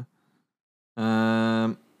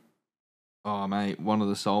 Oh, mate, one of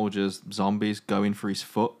the soldiers, zombies, going for his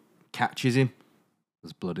foot, catches him.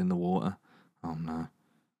 There's blood in the water. Oh, no.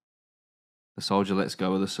 The soldier lets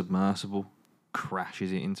go of the submersible,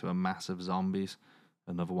 crashes it into a mass of zombies.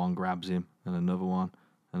 Another one grabs him, and another one,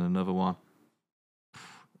 and another one.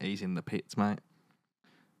 He's in the pits, mate.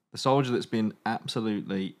 The soldier that's been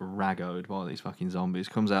absolutely raggoed by these fucking zombies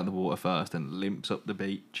comes out of the water first and limps up the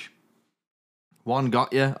beach. One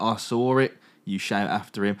got you, I saw it. You shout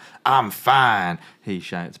after him, I'm fine. He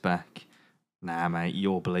shouts back, nah, mate,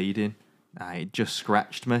 you're bleeding. Nah, it just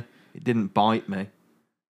scratched me. It didn't bite me.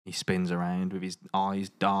 He spins around with his eyes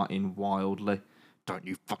darting wildly. Don't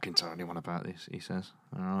you fucking tell anyone about this, he says.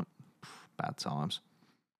 All right, bad times.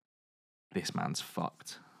 This man's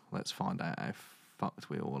fucked. Let's find out how fucked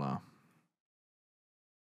we all are.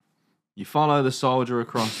 You follow the soldier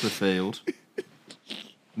across the field.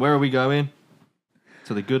 Where are we going?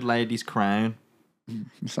 To the good lady's crown.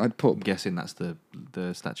 Side I'm pub. guessing that's the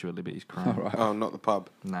Statue of Liberty's crown. All right. Oh, not the pub.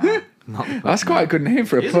 Nah, not the That's quite a good name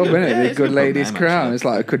for a It is pub, a good- isn't it? yeah, The it's a Good good pub Lady's name, Crown. actually. It's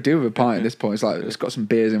like I could do with a pint at this point. It's like it's got some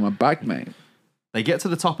beers in my bag, mate. They get to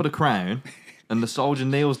the top of the crown, And the soldier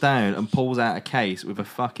kneels down and pulls out a case with a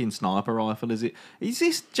fucking sniper rifle. Is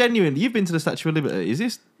this genuine? You've been to the Statue of Liberty. Is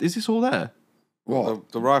this all there?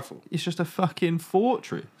 What? The rifle? It's just a fucking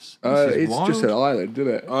fortress. It's just an island,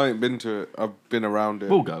 isn't it? I ain't been to it. I've been around it.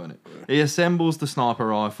 We'll go in it. He assembles the sniper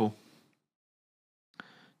rifle.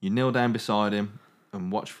 You kneel down beside him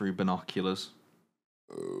and watch through binoculars.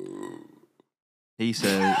 He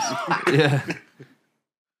says, yeah.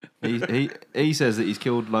 He says that he's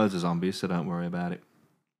killed loads of zombies, so don't worry about it.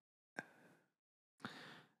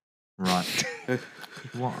 Right.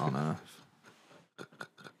 What on earth?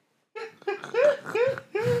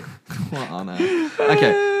 What on earth?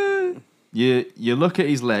 Okay. You look at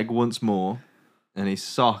his leg once more, and his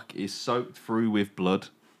sock is soaked through with blood.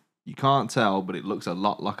 You can't tell, but it looks a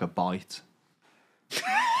lot like a bite.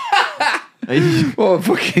 I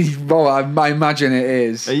imagine it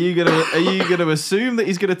is. Are you gonna assume that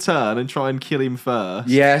he's gonna turn and try and kill him first?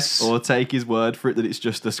 Yes. Or take his word for it that it's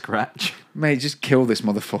just a scratch? Mate, just kill this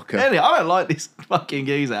motherfucker. Anyway, I don't like this fucking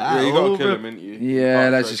geezer. Yeah, you gotta kill him, ain't you? Yeah,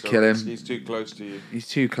 let's just kill him. He's too close to you. He's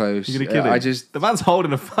too close. You're gonna kill him. The man's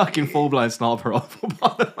holding a fucking full-blown sniper rifle,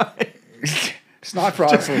 by the way. Sniper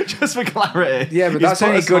rifle. Just for clarity. Yeah, but that's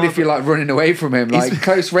only good if you're like running away from him. Like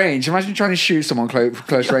close range. Imagine trying to shoot someone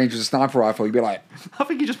close range with a sniper rifle. You'd be like, I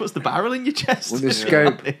think he just puts the barrel in your chest. With the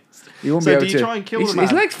scope. You won't be able to. Do you try and kill the man?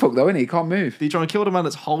 His leg's fucked though, isn't he? He can't move. Do you try and kill the man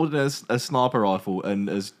that's holding a sniper rifle and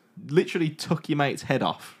has literally took your mate's head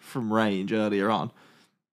off from range earlier on?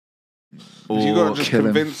 Or you got to just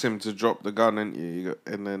convince him to drop the gun, ain't you?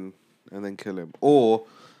 And then kill him. Or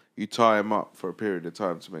you tie him up for a period of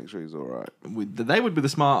time to make sure he's all right. They would be the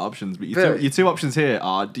smart options, but your two options here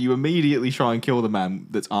are: do you immediately try and kill the man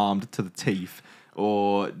that's armed to the teeth,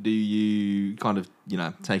 or do you kind of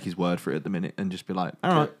take his word for it at the minute and just be like,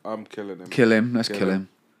 all right, I'm killing him. Kill him. Let's kill him.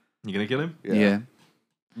 You're gonna kill him? Yeah.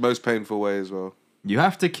 Most painful way as well. You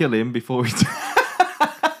have to kill him before he. Sorry,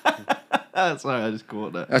 I just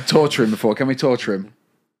caught that. Torture him before. Can we torture him?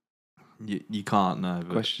 You can't. No.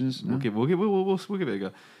 Questions? No? We'll give it a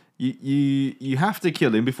go. You have to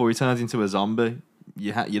kill him before he turns into a zombie.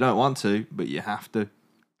 You don't want to, but you have to.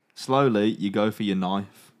 Slowly, you go for your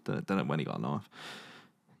knife. Don't know when he got a knife.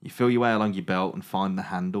 You feel your way along your belt and find the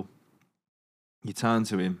handle. You turn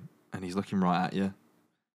to him, and he's looking right at you.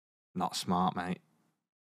 Not smart, mate.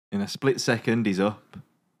 In a split second, he's up.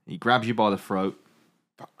 He grabs you by the throat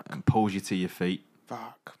and pulls you to your feet.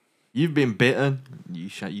 Fuck. You've been bitten. You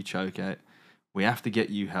choke out. We have to get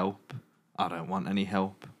you help. I don't want any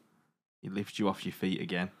help. He lifts you off your feet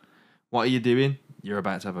again. What are you doing? You're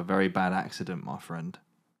about to have a very bad accident, my friend.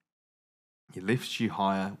 He lifts you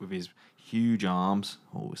higher with his huge arms.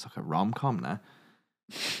 Oh, it's like a rom-com now.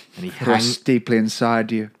 And he hangs deeply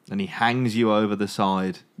inside you. And he hangs you over the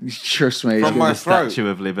side. Trust me. From my throat. Statue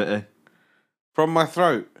of Liberty. From my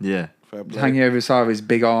throat? Yeah. Hang you over the side of his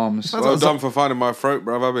big arms. Well done for finding my throat,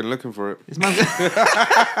 bruv. I've been looking for it.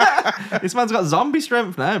 This man's got zombie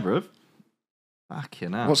strength now, bruv.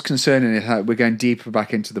 Fucking hell. What's concerning is how we're going deeper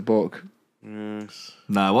back into the book. Yes.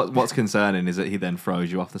 No, what's concerning is that he then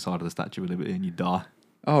throws you off the side of the Statue of Liberty and you die.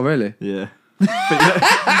 Oh, really? Yeah.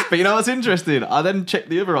 But you know what's interesting? I then checked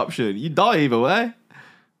the other option. You die either way.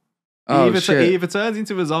 He either turns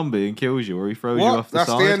into a zombie and kills you, or he throws you off the side.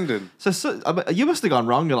 That's the ending. So I mean, you must have gone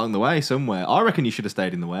wrong along the way somewhere. I reckon you should have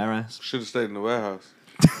stayed in the warehouse. Should have stayed in the warehouse.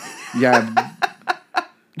 Yeah.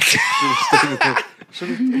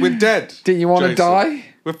 We're dead. Didn't you want to die?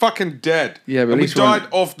 We're fucking dead. Yeah, but we died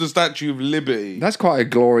off the Statue of Liberty. That's quite a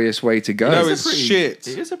glorious way to go. No, it's shit.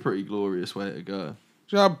 It is a pretty glorious way to go. Do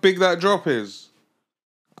you know how big that drop is?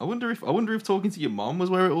 I wonder if talking to your mom was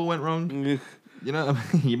where it all went wrong. You know what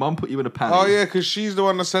I mean? Your mom put you in a panic. Oh, yeah, because she's the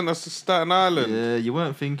one that sent us to Staten Island. Yeah, you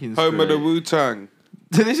weren't thinking Home straight. of the Wu-Tang.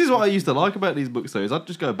 This is what I used to like about these books, though, is I'd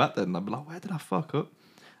just go back there and I'd be like, where did I fuck up?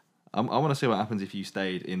 I want to see what happens if you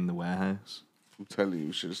stayed in the warehouse. I'm telling you,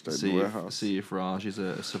 we should have stayed in the warehouse. See if Raj is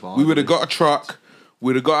a survivor. We would have got a truck,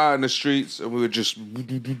 we'd have got out in the streets, and we would just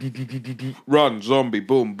run, zombie,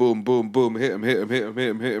 boom, boom, boom, boom, hit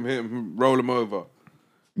him, roll him over.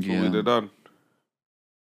 That's what we'd have done.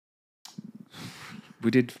 We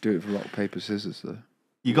did do it for rock, paper, scissors, though.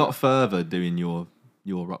 You got further doing your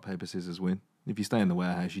rock, paper, scissors win. If you stay in the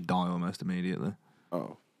warehouse, you die almost immediately.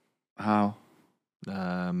 Oh. How?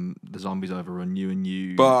 The zombies overrun you and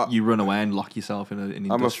you run away and lock yourself in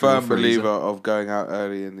an I'm a firm believer of going out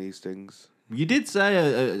early in these things. You did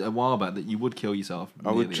say a while back that you would kill yourself.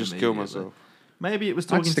 I would just kill myself. Maybe it was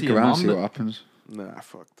I'd talking stick to your around mom. See what happens. Nah,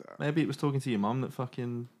 fuck that. Maybe it was talking to your mom that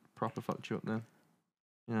fucking proper fucked you up then.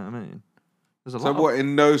 You know what I mean? There's a So lot what,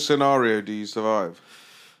 in no scenario do you survive?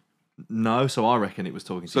 No, so I reckon it was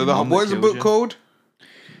talking to So your mum what that is the killed book you. called?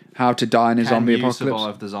 How to die in a Can zombie you apocalypse.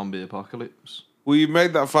 survive the zombie apocalypse? Well, you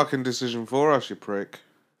made that fucking decision for us, you prick.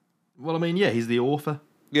 Well, I mean, yeah, he's the author.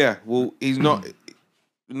 Yeah, well, he's not.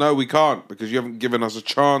 No, we can't because you haven't given us a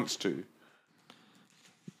chance to.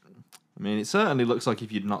 I mean, it certainly looks like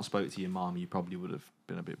if you'd not spoke to your mum, you probably would have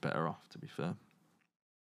been a bit better off, to be fair.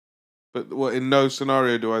 But what? In no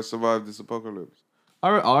scenario do I survive this apocalypse.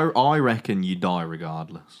 I reckon you die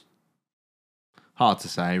regardless. Hard to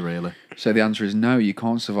say, really. So the answer is no, you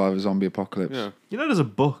can't survive a zombie apocalypse. Yeah. You know, there's a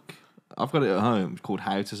book, I've got it at home, called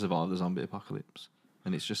How to Survive the Zombie Apocalypse.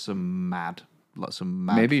 And it's just some mad.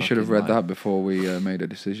 Maybe you should have fucking, read that before we made our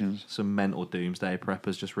decisions. Some mental doomsday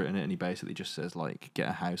prepper's just written it, and he basically just says, like, get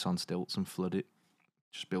a house on stilts and flood it.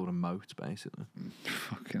 Just build a moat, basically.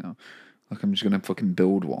 Fucking hell. Like I'm just going to fucking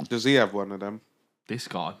build one. Does he have one of them? This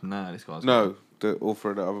guy? No, this guy's... No, the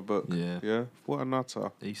author of the other book. Yeah. Yeah? What a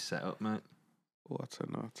nutter. He's set up, mate. What a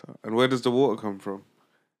nutter. And where does the water come from?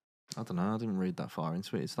 I don't know, I didn't read that far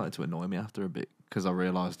into it. It started to annoy me after a bit, because I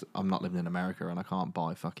realised I'm not living in America and I can't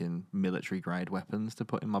buy fucking military-grade weapons to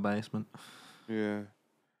put in my basement. Yeah.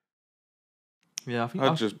 Yeah, I think...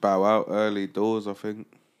 I'd just bow out early doors, I think.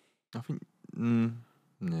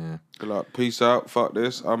 Yeah. Be like, peace out, fuck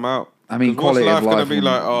this, I'm out. I mean, 'Cause what's quality of life gonna life be would-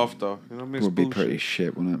 like after? You know what I mean? It's Would be bullshit. pretty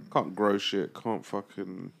shit, wouldn't it? Can't grow shit, can't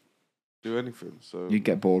fucking do anything. So You'd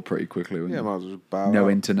get bored pretty quickly, wouldn't yeah, you? might as well just bow No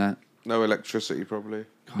out. internet, No electricity, probably.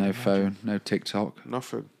 no phone, no TikTok.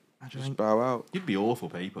 Nothing. Imagine- Just bow out. You'd be awful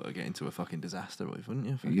people to get into a fucking disaster with, wouldn't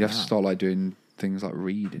you? Fucking You have to hell. start like doing things like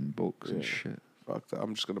reading books and Yeah. shit. Fuck that.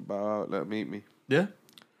 I'm just gonna bow out. Let them eat me. Yeah.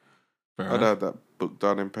 Fair I'd enough. had that book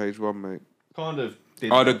done in page 1, mate. Kind of.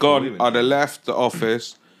 did I'd that have for gone. you, I'd have innit? left the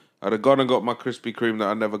office. I'd have gone and got my Krispy Kreme that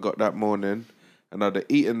I never got that morning, and I'd have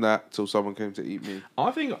eaten that till someone came to eat me.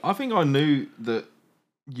 I think I knew that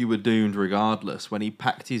you were doomed regardless when he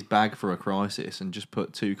packed his bag for a crisis and just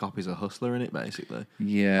put 2 copies of Hustler in it, basically.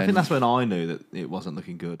 Yeah. I think that's when I knew that it wasn't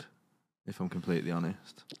looking good, if I'm completely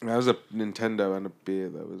honest. That was a Nintendo and a beer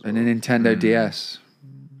though as well. And a Nintendo DS.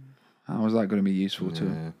 How is that going to be useful to?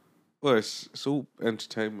 Yeah. Well, it's all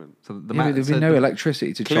entertainment. So the Yeah, man but there'd be said no that-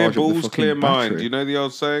 electricity to Clear charge up the balls, fucking clear mind. battery. You know the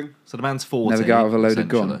old saying? So the man's 14. Never go out with a loaded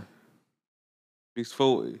gun. essentially. He's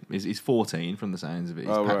 40. He's 14 from the sounds of it. He's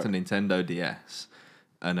Oh, packed right. a Nintendo DS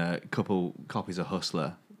and a couple copies of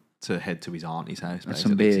Hustler to head to his auntie's house. And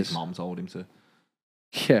some basically, 'cause beers. His mom told him to.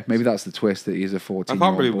 Yeah, maybe that's the twist that he's a 14. I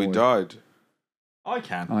can't believe we died. I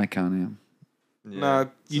can. I can, Yeah. Nah,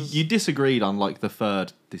 You disagreed on like the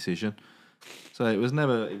third decision, so it was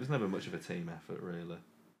never much of a team effort really.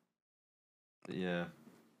 But yeah,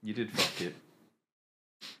 you did fuck it.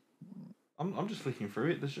 I'm just flicking through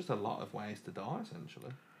it. There's just a lot of ways to die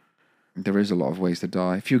essentially. yeah. There is a lot of ways to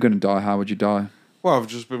die. If you're going to die, how would you die? Well, I've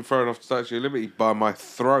just been thrown off the Statue of Liberty by my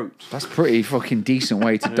throat. That's a pretty fucking decent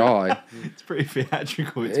way to die. It's pretty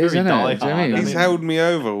theatrical. It's It is, very isn't it? die Do you know what I hard. mean? He's isn't held me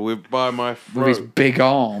over by my With his throat big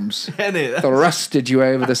arms. it? Thrusted you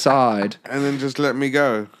over the side. and then just let me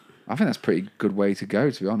go. I think that's a pretty good way to go,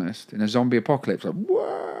 to be honest. In a zombie apocalypse, like,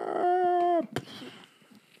 whoa.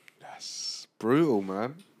 That's brutal,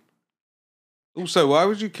 man. Also, why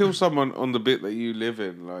would you kill someone on the bit that you live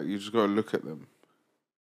in? Like, you just got to look at them.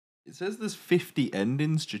 It says there's 50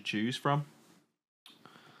 endings to choose from.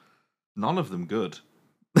 None of them good.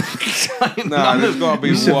 Nah, there's got to be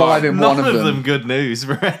You survive one. in None one of them. good news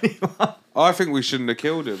for anyone. I think we shouldn't have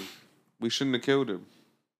killed him. We shouldn't have killed him.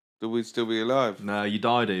 That we'd still be alive. No, you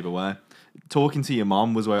died either way. Talking to your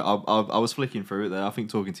mum was where I was flicking through it there. I think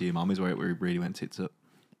talking to your mum is where it really went tits up.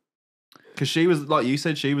 Because she was, like you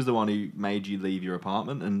said, she was the one who made you leave your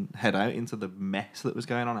apartment and head out into the mess that was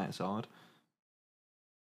going on outside.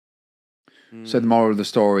 So the moral of the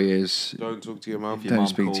story is Don't talk to your mum. If your Don't mum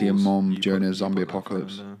speak to your calls, mum you during a you zombie put that phone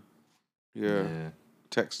apocalypse. down. Yeah.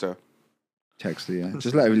 Text her. text her, yeah.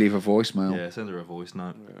 Just let her leave a voicemail. Yeah, send her a voice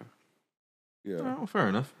note. Yeah. Oh, well, fair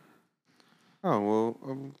enough. Oh, well,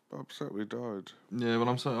 I'm upset we died. Yeah, well,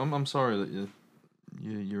 I'm sorry that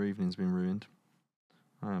your evening's been ruined.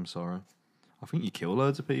 I am sorry. I think you kill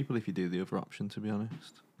loads of people if you do the other option, to be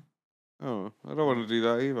honest. Oh, I don't want to do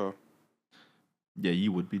that either. Yeah,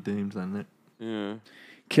 you would be doomed then, Nick. Yeah.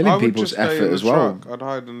 Killing I would people's just stay in effort the as well. truck. I'd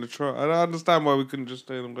hide in the truck. I don't understand why we couldn't just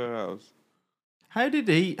stay in the warehouse. How did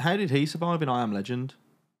he survive in I Am Legend?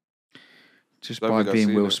 Just Don't by think I've being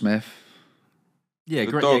seen Will it. Smith. Yeah,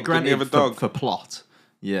 The yeah, dog, didn't he granted have a dog? for plot.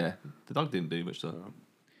 Yeah, the dog didn't do much though.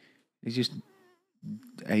 He just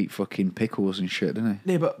ate fucking pickles and shit, didn't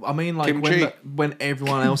he? Yeah, but I mean, like Kimchi. when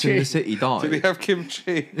everyone else in the city died. Did he have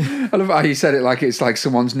kimchi? I love how you said it like it's like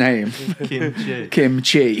someone's name. Kimchi.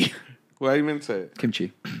 Kimchi. What you meant to say?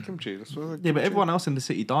 Kimchi. Kimchi. That's what Yeah, but everyone else in the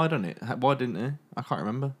city died on it. Why didn't they? I can't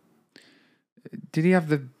remember. Did he have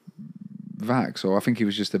the vax, or I think he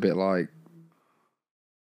was just a bit like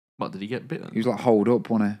What, did he get bitten? he was like holed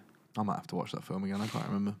up, wasn't I might have to watch that film again. I can't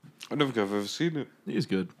remember. I don't think I've ever seen it. It is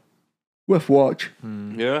good. he? Worth watch.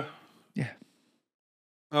 Yeah. Yeah.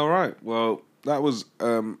 All right. Well, that was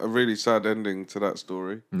a really sad ending to that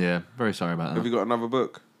story. Yeah, very sorry about Have that. you got another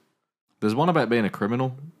book? There's one about being a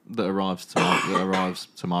criminal that arrives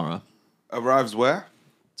tomorrow. Arrives where?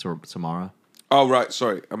 Tomorrow. Oh, right.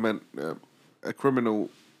 Sorry. I meant a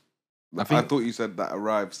criminal. I think- thought you said that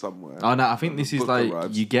arrived somewhere. Oh no, I think this is book like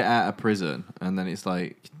arrives. you get out of prison and then it's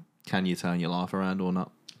like, can you turn your life around or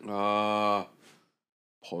not?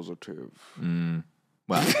 Positive.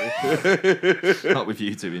 Well, not with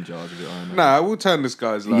you two in charge of it. I know. Nah, we'll turn this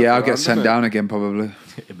guy's life Yeah, I'll around, get sent innit? down again probably.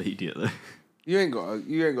 Immediately. You ain't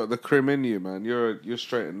got the crim in you, man. You're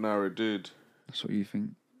straight and narrow dude. That's what you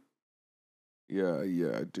think. Yeah,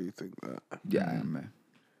 I do think that. Yeah, I am, man.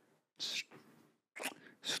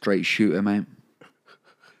 Straight shooter, mate.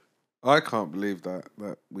 I can't believe that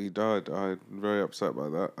we died. I'm very upset by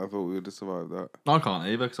that. I thought we would have survived that. I can't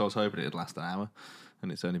either because I was hoping it'd last an hour,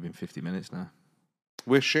 and it's only been 50 minutes now.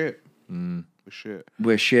 We're shit. We're shit.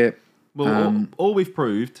 We're shit. Well, all we've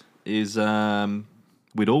proved is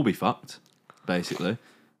we'd all be fucked. Basically,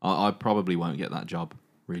 I probably won't get that job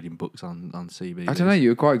reading books on CB. I don't know. You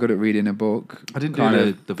were quite good at reading a book. I didn't Kind do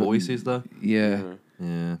of, the voices though. Yeah.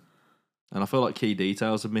 Yeah, and I feel like key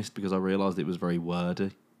details are missed because I realised it was very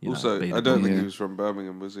wordy. You know, Also, being I a don't book. think Yeah. he was from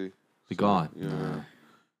Birmingham, was he? The guy. Yeah.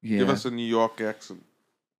 Yeah. Give us a New York accent.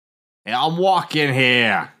 Yeah, I'm walking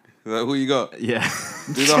here. Is that who you got? Yeah.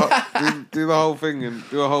 Do the whole thing and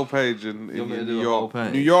do a whole page in want me to New do a whole York.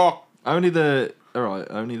 page? New York. only the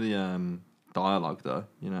dialogue though.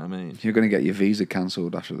 You know what I mean? You're going to get your visa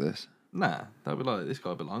cancelled after this. Nah, they'll be like, this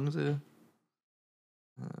guy belongs here.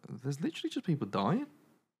 There's literally just people dying.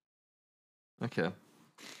 Okay.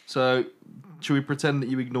 So, should we pretend that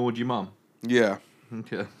you ignored your mum? Yeah.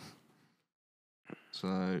 Okay.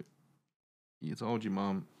 So, you told your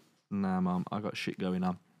mum, nah, mum, I got shit going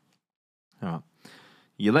on. Alright.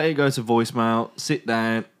 You let it go to voicemail, sit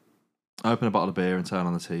down, open a bottle of beer and turn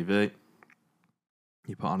on the TV.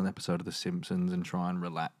 You put on an episode of The Simpsons and try and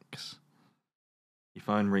relax. Your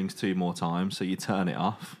phone rings 2 more times, so you turn it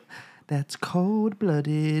off. That's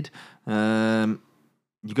cold-blooded.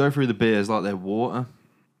 You go through the beers like they're water.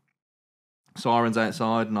 Sirens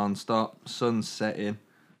outside non-stop. Sun's setting.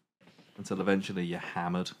 Until eventually you're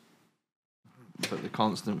hammered. But the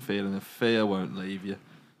constant feeling of fear won't leave you.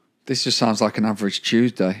 This just sounds like an average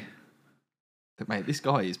Tuesday. Mate, this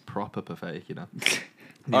guy is proper pathetic, you know.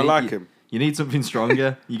 I like him. You need something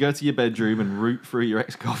stronger. You go to your bedroom and root through your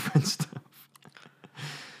ex-girlfriend's stuff.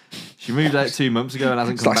 She moved out 2 months ago and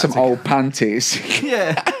hasn't It's come like back some old panties.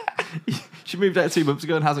 Yeah. She moved out 2 months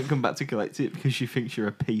ago and hasn't come back to collect it because she thinks you're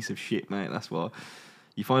a piece of shit, mate. That's why.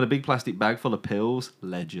 You find a big plastic bag full of pills.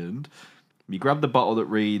 Legend. You grab the bottle that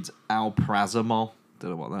reads Alprazomal.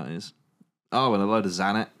 Don't know what that is. Oh, and a load of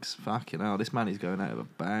Xanax. Fucking hell. This man is going out of a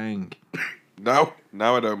bang. Now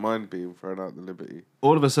I don't mind being thrown out the liberty.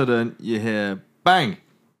 All of a sudden, you hear bang.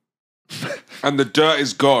 And the dirt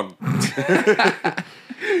is gone.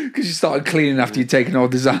 Because you started cleaning after you'd taken all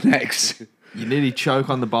the Xanax. You nearly choke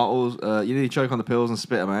on the bottles. You nearly choke on the pills and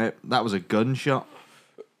spit them out. That was a gunshot.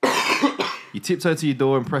 You tiptoe to your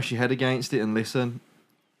door and press your head against it and listen.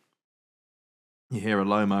 You hear a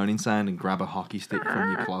low moaning sound and grab a hockey stick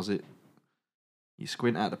from your closet. You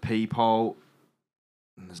squint out the peephole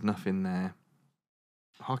and there's nothing there.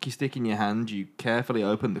 Hockey stick in your hand, you carefully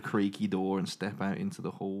open the creaky door and step out into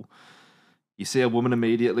the hall. You see a woman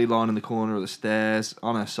immediately lying in the corner of the stairs,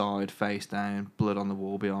 on her side, face down, blood on the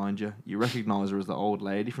wall behind you. You recognise her as the old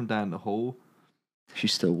lady from down the hall.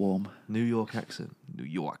 She's still warm. New York accent. New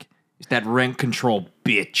York. It's that rent control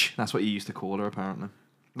bitch. That's what you used to call her, apparently.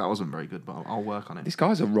 That wasn't very good, but I'll work on it. These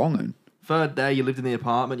guys are wrong 'un. Third day, you lived in the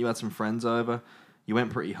apartment, you had some friends over. You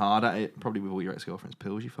went pretty hard at it, probably with all your ex-girlfriend's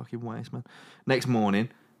pills, you fucking waste, man. Next morning,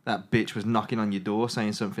 that bitch was knocking on your door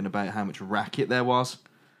saying something about how much racket there was.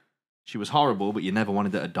 She was horrible, but you never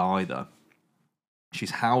wanted her to die, though.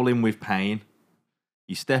 She's howling with pain.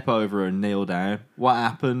 You step over her and kneel down. What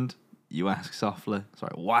happened? You ask softly.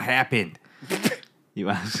 Sorry, what happened? You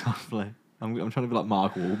ask softly. I'm trying to be like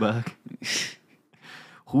Mark Wahlberg.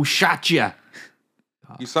 Who shot you?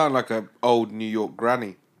 You sound like an old New York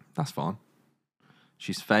granny. That's fine.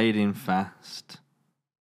 She's fading fast.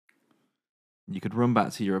 You could run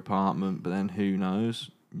back to your apartment, but then who knows?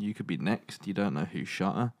 You could be next. You don't know who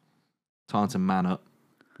shot her. Time to man up.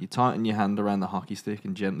 You tighten your hand around the hockey stick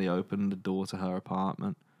and gently open the door to her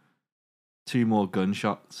apartment. 2 more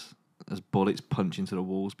gunshots as bullets punch into the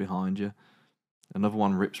walls behind you. Another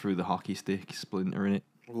one rips through the hockey stick, splintering it.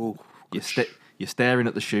 Ooh, You're staring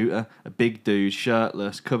at the shooter, a big dude,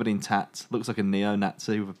 shirtless, covered in tats, looks like a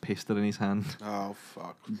neo-Nazi with a pistol in his hand. oh,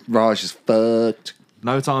 fuck. Raj is fucked.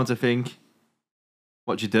 No time to think.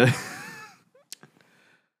 What'd you do?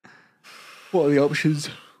 What are the options?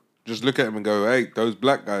 Just look at him and go, hey, those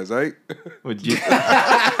black guys, eh? Would you?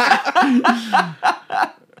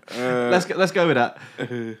 Let's go with that.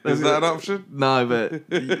 Is that an option? No, but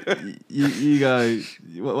you go.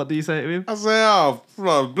 What do you say to him? I say, oh,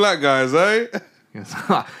 black guys, eh? He goes,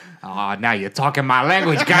 oh, now you're talking my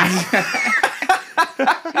language, guys.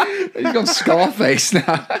 He's got Scarface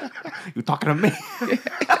now. You're talking to me.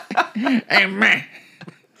 Hey, man.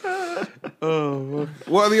 Oh,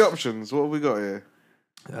 what are the options? What have we got here?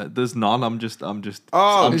 There's none. I'm just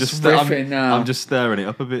riffing now. I'm just stirring it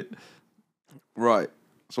up a bit. Right.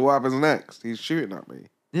 So what happens next? He's shooting at me.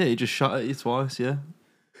 Yeah, he just shot at you twice. Yeah.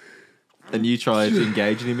 And you tried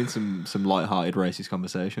engaging him in some light-hearted racist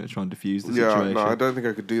conversation to try and diffuse the situation. Yeah, no, I don't think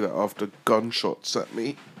I could do that after gunshots at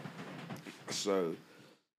me. So,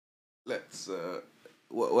 let's.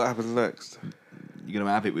 What happens next? You're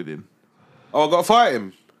gonna have it with him. Oh, I got to fight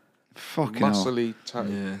him. Fucking hell. Muscly type.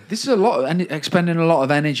 Yeah. This is a lot of expending a lot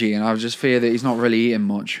of energy, and I just fear that he's not really eating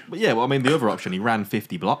much. But yeah, well, I mean, the other option, he ran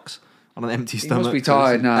 50 blocks on an empty He stomach. must be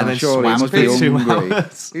tired now. And then Surely he swam must be for 2 hungry.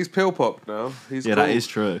 hours. He's pill popped now. He's Yeah, cool. that is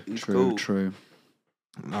true. He's True, cool. true.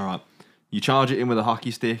 All right. You charge it in with a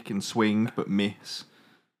hockey stick and swing, but miss.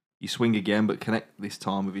 You swing again, but connect this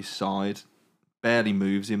time with his side. Barely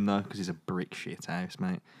moves him, though, because he's a brick shit house,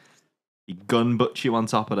 mate. He gun butts you on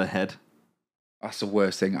top of the head. That's the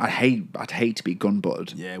worst thing. I'd hate to be gun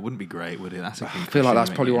butted. Yeah, it wouldn't be great, would it? That's a I feel like that's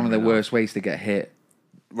concussion probably you one of the get rid worst ways to get hit.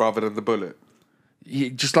 Rather than the bullet. You,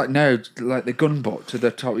 just like the gun butt to the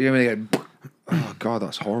top. You know, when you go, oh god,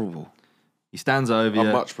 that's horrible. He stands over you.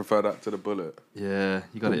 I much prefer that to the bullet. Yeah,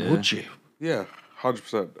 you got it. Would Here. you? Yeah,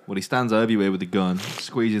 100%. Well, he stands over you here with the gun,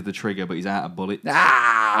 squeezes the trigger, but he's out of bullets.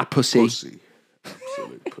 Ah, pussy. Pussy.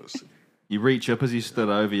 Absolute pussy. You reach up as he stood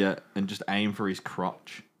over you and just aim for his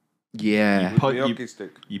crotch. Yeah, Punch- The hockey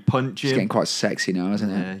stick. You punch it's him. getting quite sexy now, isn't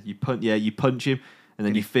it? Yeah, you punch him, and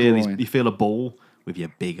then In you his feel groin. you feel a ball with your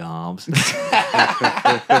big arms. Then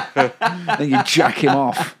you jack him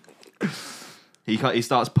off. He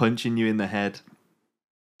starts punching you in the head,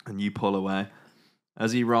 and you pull away.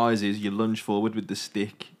 As he rises, you lunge forward with the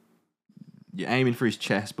stick. You're aiming for his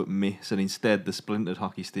chest, but miss, and instead the splintered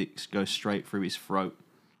hockey sticks go straight through his throat.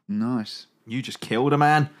 Nice. You just killed a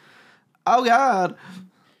man. Oh God,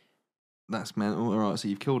 that's mental. All right, so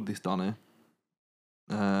you've killed this Donner.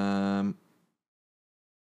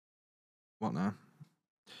 What now?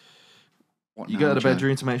 What You now, go to the Joe?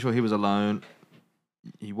 bedroom to make sure he was alone.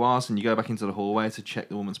 He was, and you go back into the hallway to check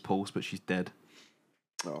the woman's pulse, but she's dead.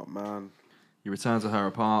 Oh, man. You return to her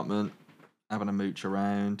apartment, having a mooch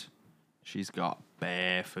around. She's got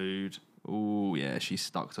bare food. Oh, yeah, she's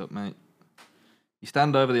stocked up, mate. You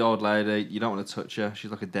stand over the old lady. You don't want to touch her.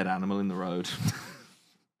 She's like a dead animal in the road.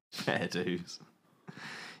 Fair dues.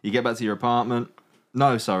 You get back to your apartment.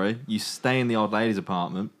 No, sorry. You stay in the old lady's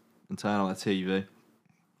apartment and turn on the TV.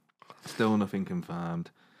 Still nothing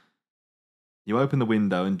confirmed. You open the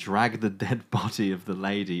window and drag the dead body of the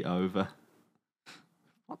lady over.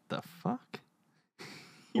 What the fuck?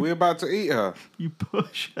 Are we about to eat her? You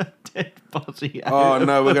push her dead body out. Oh, of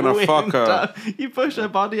no, we're the gonna fuck her. window. You push her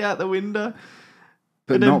body out the window.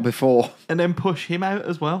 But And then- not before. And then push him out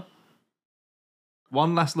as well.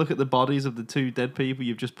 One last look at the bodies of the 2 dead people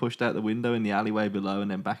you've just pushed out the window in the alleyway below and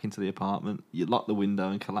then back into the apartment. You lock the window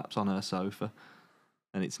and collapse on her sofa.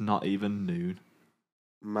 And it's not even noon.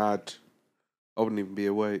 Mad. I wouldn't even be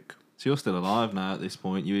awake. So you're still alive now at this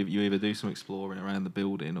point. You either do some exploring around the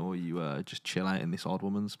building or you just chill out in this odd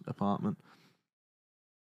woman's apartment.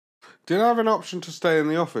 Did I have an option to stay in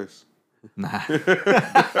the office? Nah.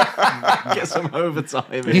 Get some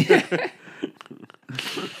overtime in.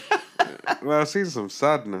 Well, I've seen some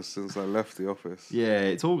sadness since I left the office. Yeah,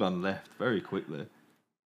 it's all gone left very quickly.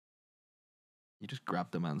 You just grab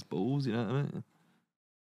the man's balls, you know what I mean?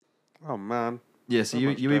 Oh, man. Yeah, so So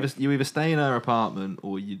much you death. either stay in her apartment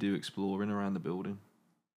or you do exploring around the building.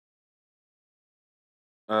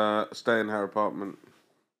 Stay in her apartment.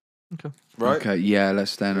 Okay. Right? Okay, yeah,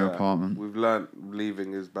 let's stay in her Yeah. apartment. We've learnt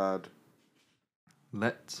leaving is bad.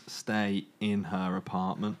 Let's stay in her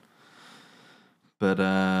apartment. But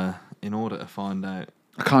in order to find out...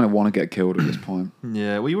 I kind of want to get killed at this point.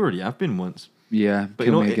 Yeah, well, you already have been once. Yeah, But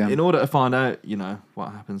kill me again. in order to find out,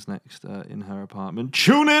 what happens next in her apartment,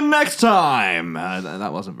 tune in next time.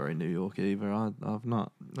 That wasn't very New York either. I've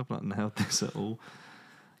not nailed this at all.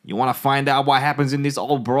 You want to find out what happens in this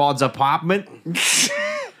old broad's apartment?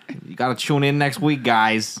 You got to tune in next week,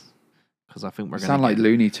 guys. Because I think we're going to sound like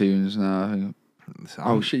Looney Tunes now. I think.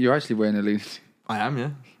 Oh shit! You're actually wearing a Looney Tunes. I am, yeah.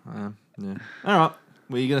 Yeah. All right.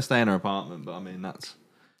 Well, you're going to stay in her apartment, but I mean that's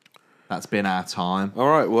been our time. All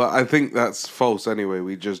right. Well, I think that's false anyway.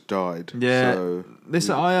 We just died. Yeah. So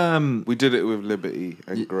Listen, we did it with liberty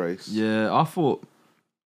and grace. Yeah, I thought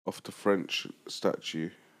Off the French statue.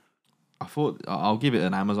 I'll give it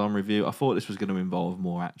an Amazon review. I thought this was going to involve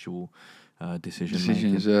more actual decisions.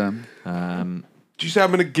 Decisions. Did you say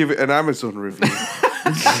I'm going to give it an Amazon review?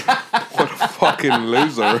 What a fucking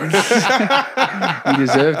loser. You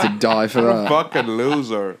deserve to die for What a that. fucking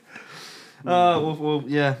loser. Well,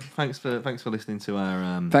 yeah. Thanks for listening to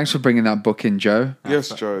our. Thanks for bringing that book in, Joe. Yes,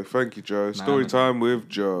 Joe. Thank you, Joe. Story time with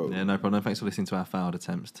Joe. Yeah, no problem. Thanks for listening to our failed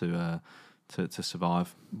attempts to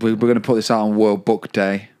survive. We're going to put this out on World Book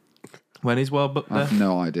Day. When is World Book Day? I have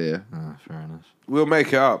no idea. Fair enough. We'll make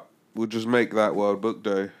it up. We'll just make that World Book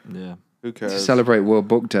Day. Yeah. Who To cares? celebrate World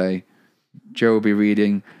Book Day, Joe will be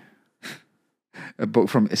reading a book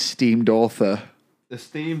from esteemed author.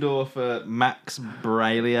 Max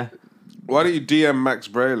Braillier. Why don't you DM Max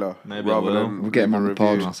Brailer Maybe I rather will. than We'll get him leave on a the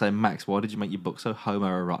pod. review? I'll say, Max, why did you make your book so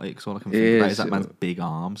homoerotic? 'Cause all I can It think about is. is that man's big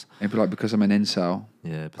arms. It'd be like, because I'm an incel.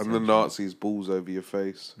 Yeah. And the potentially. Nazis' balls over your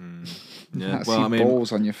face. Yeah. That's Well, I mean,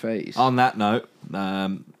 balls on your face. on that note,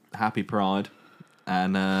 happy Pride,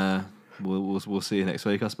 and we'll see you next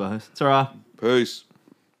week, I suppose. Ta-ra. Peace.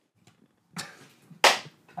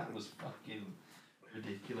 That was fucking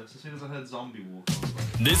ridiculous. As soon as I heard zombie walk, I was like...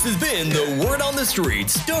 This has been the Word on the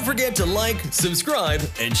Streets. Don't forget to like, subscribe,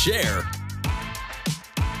 and share.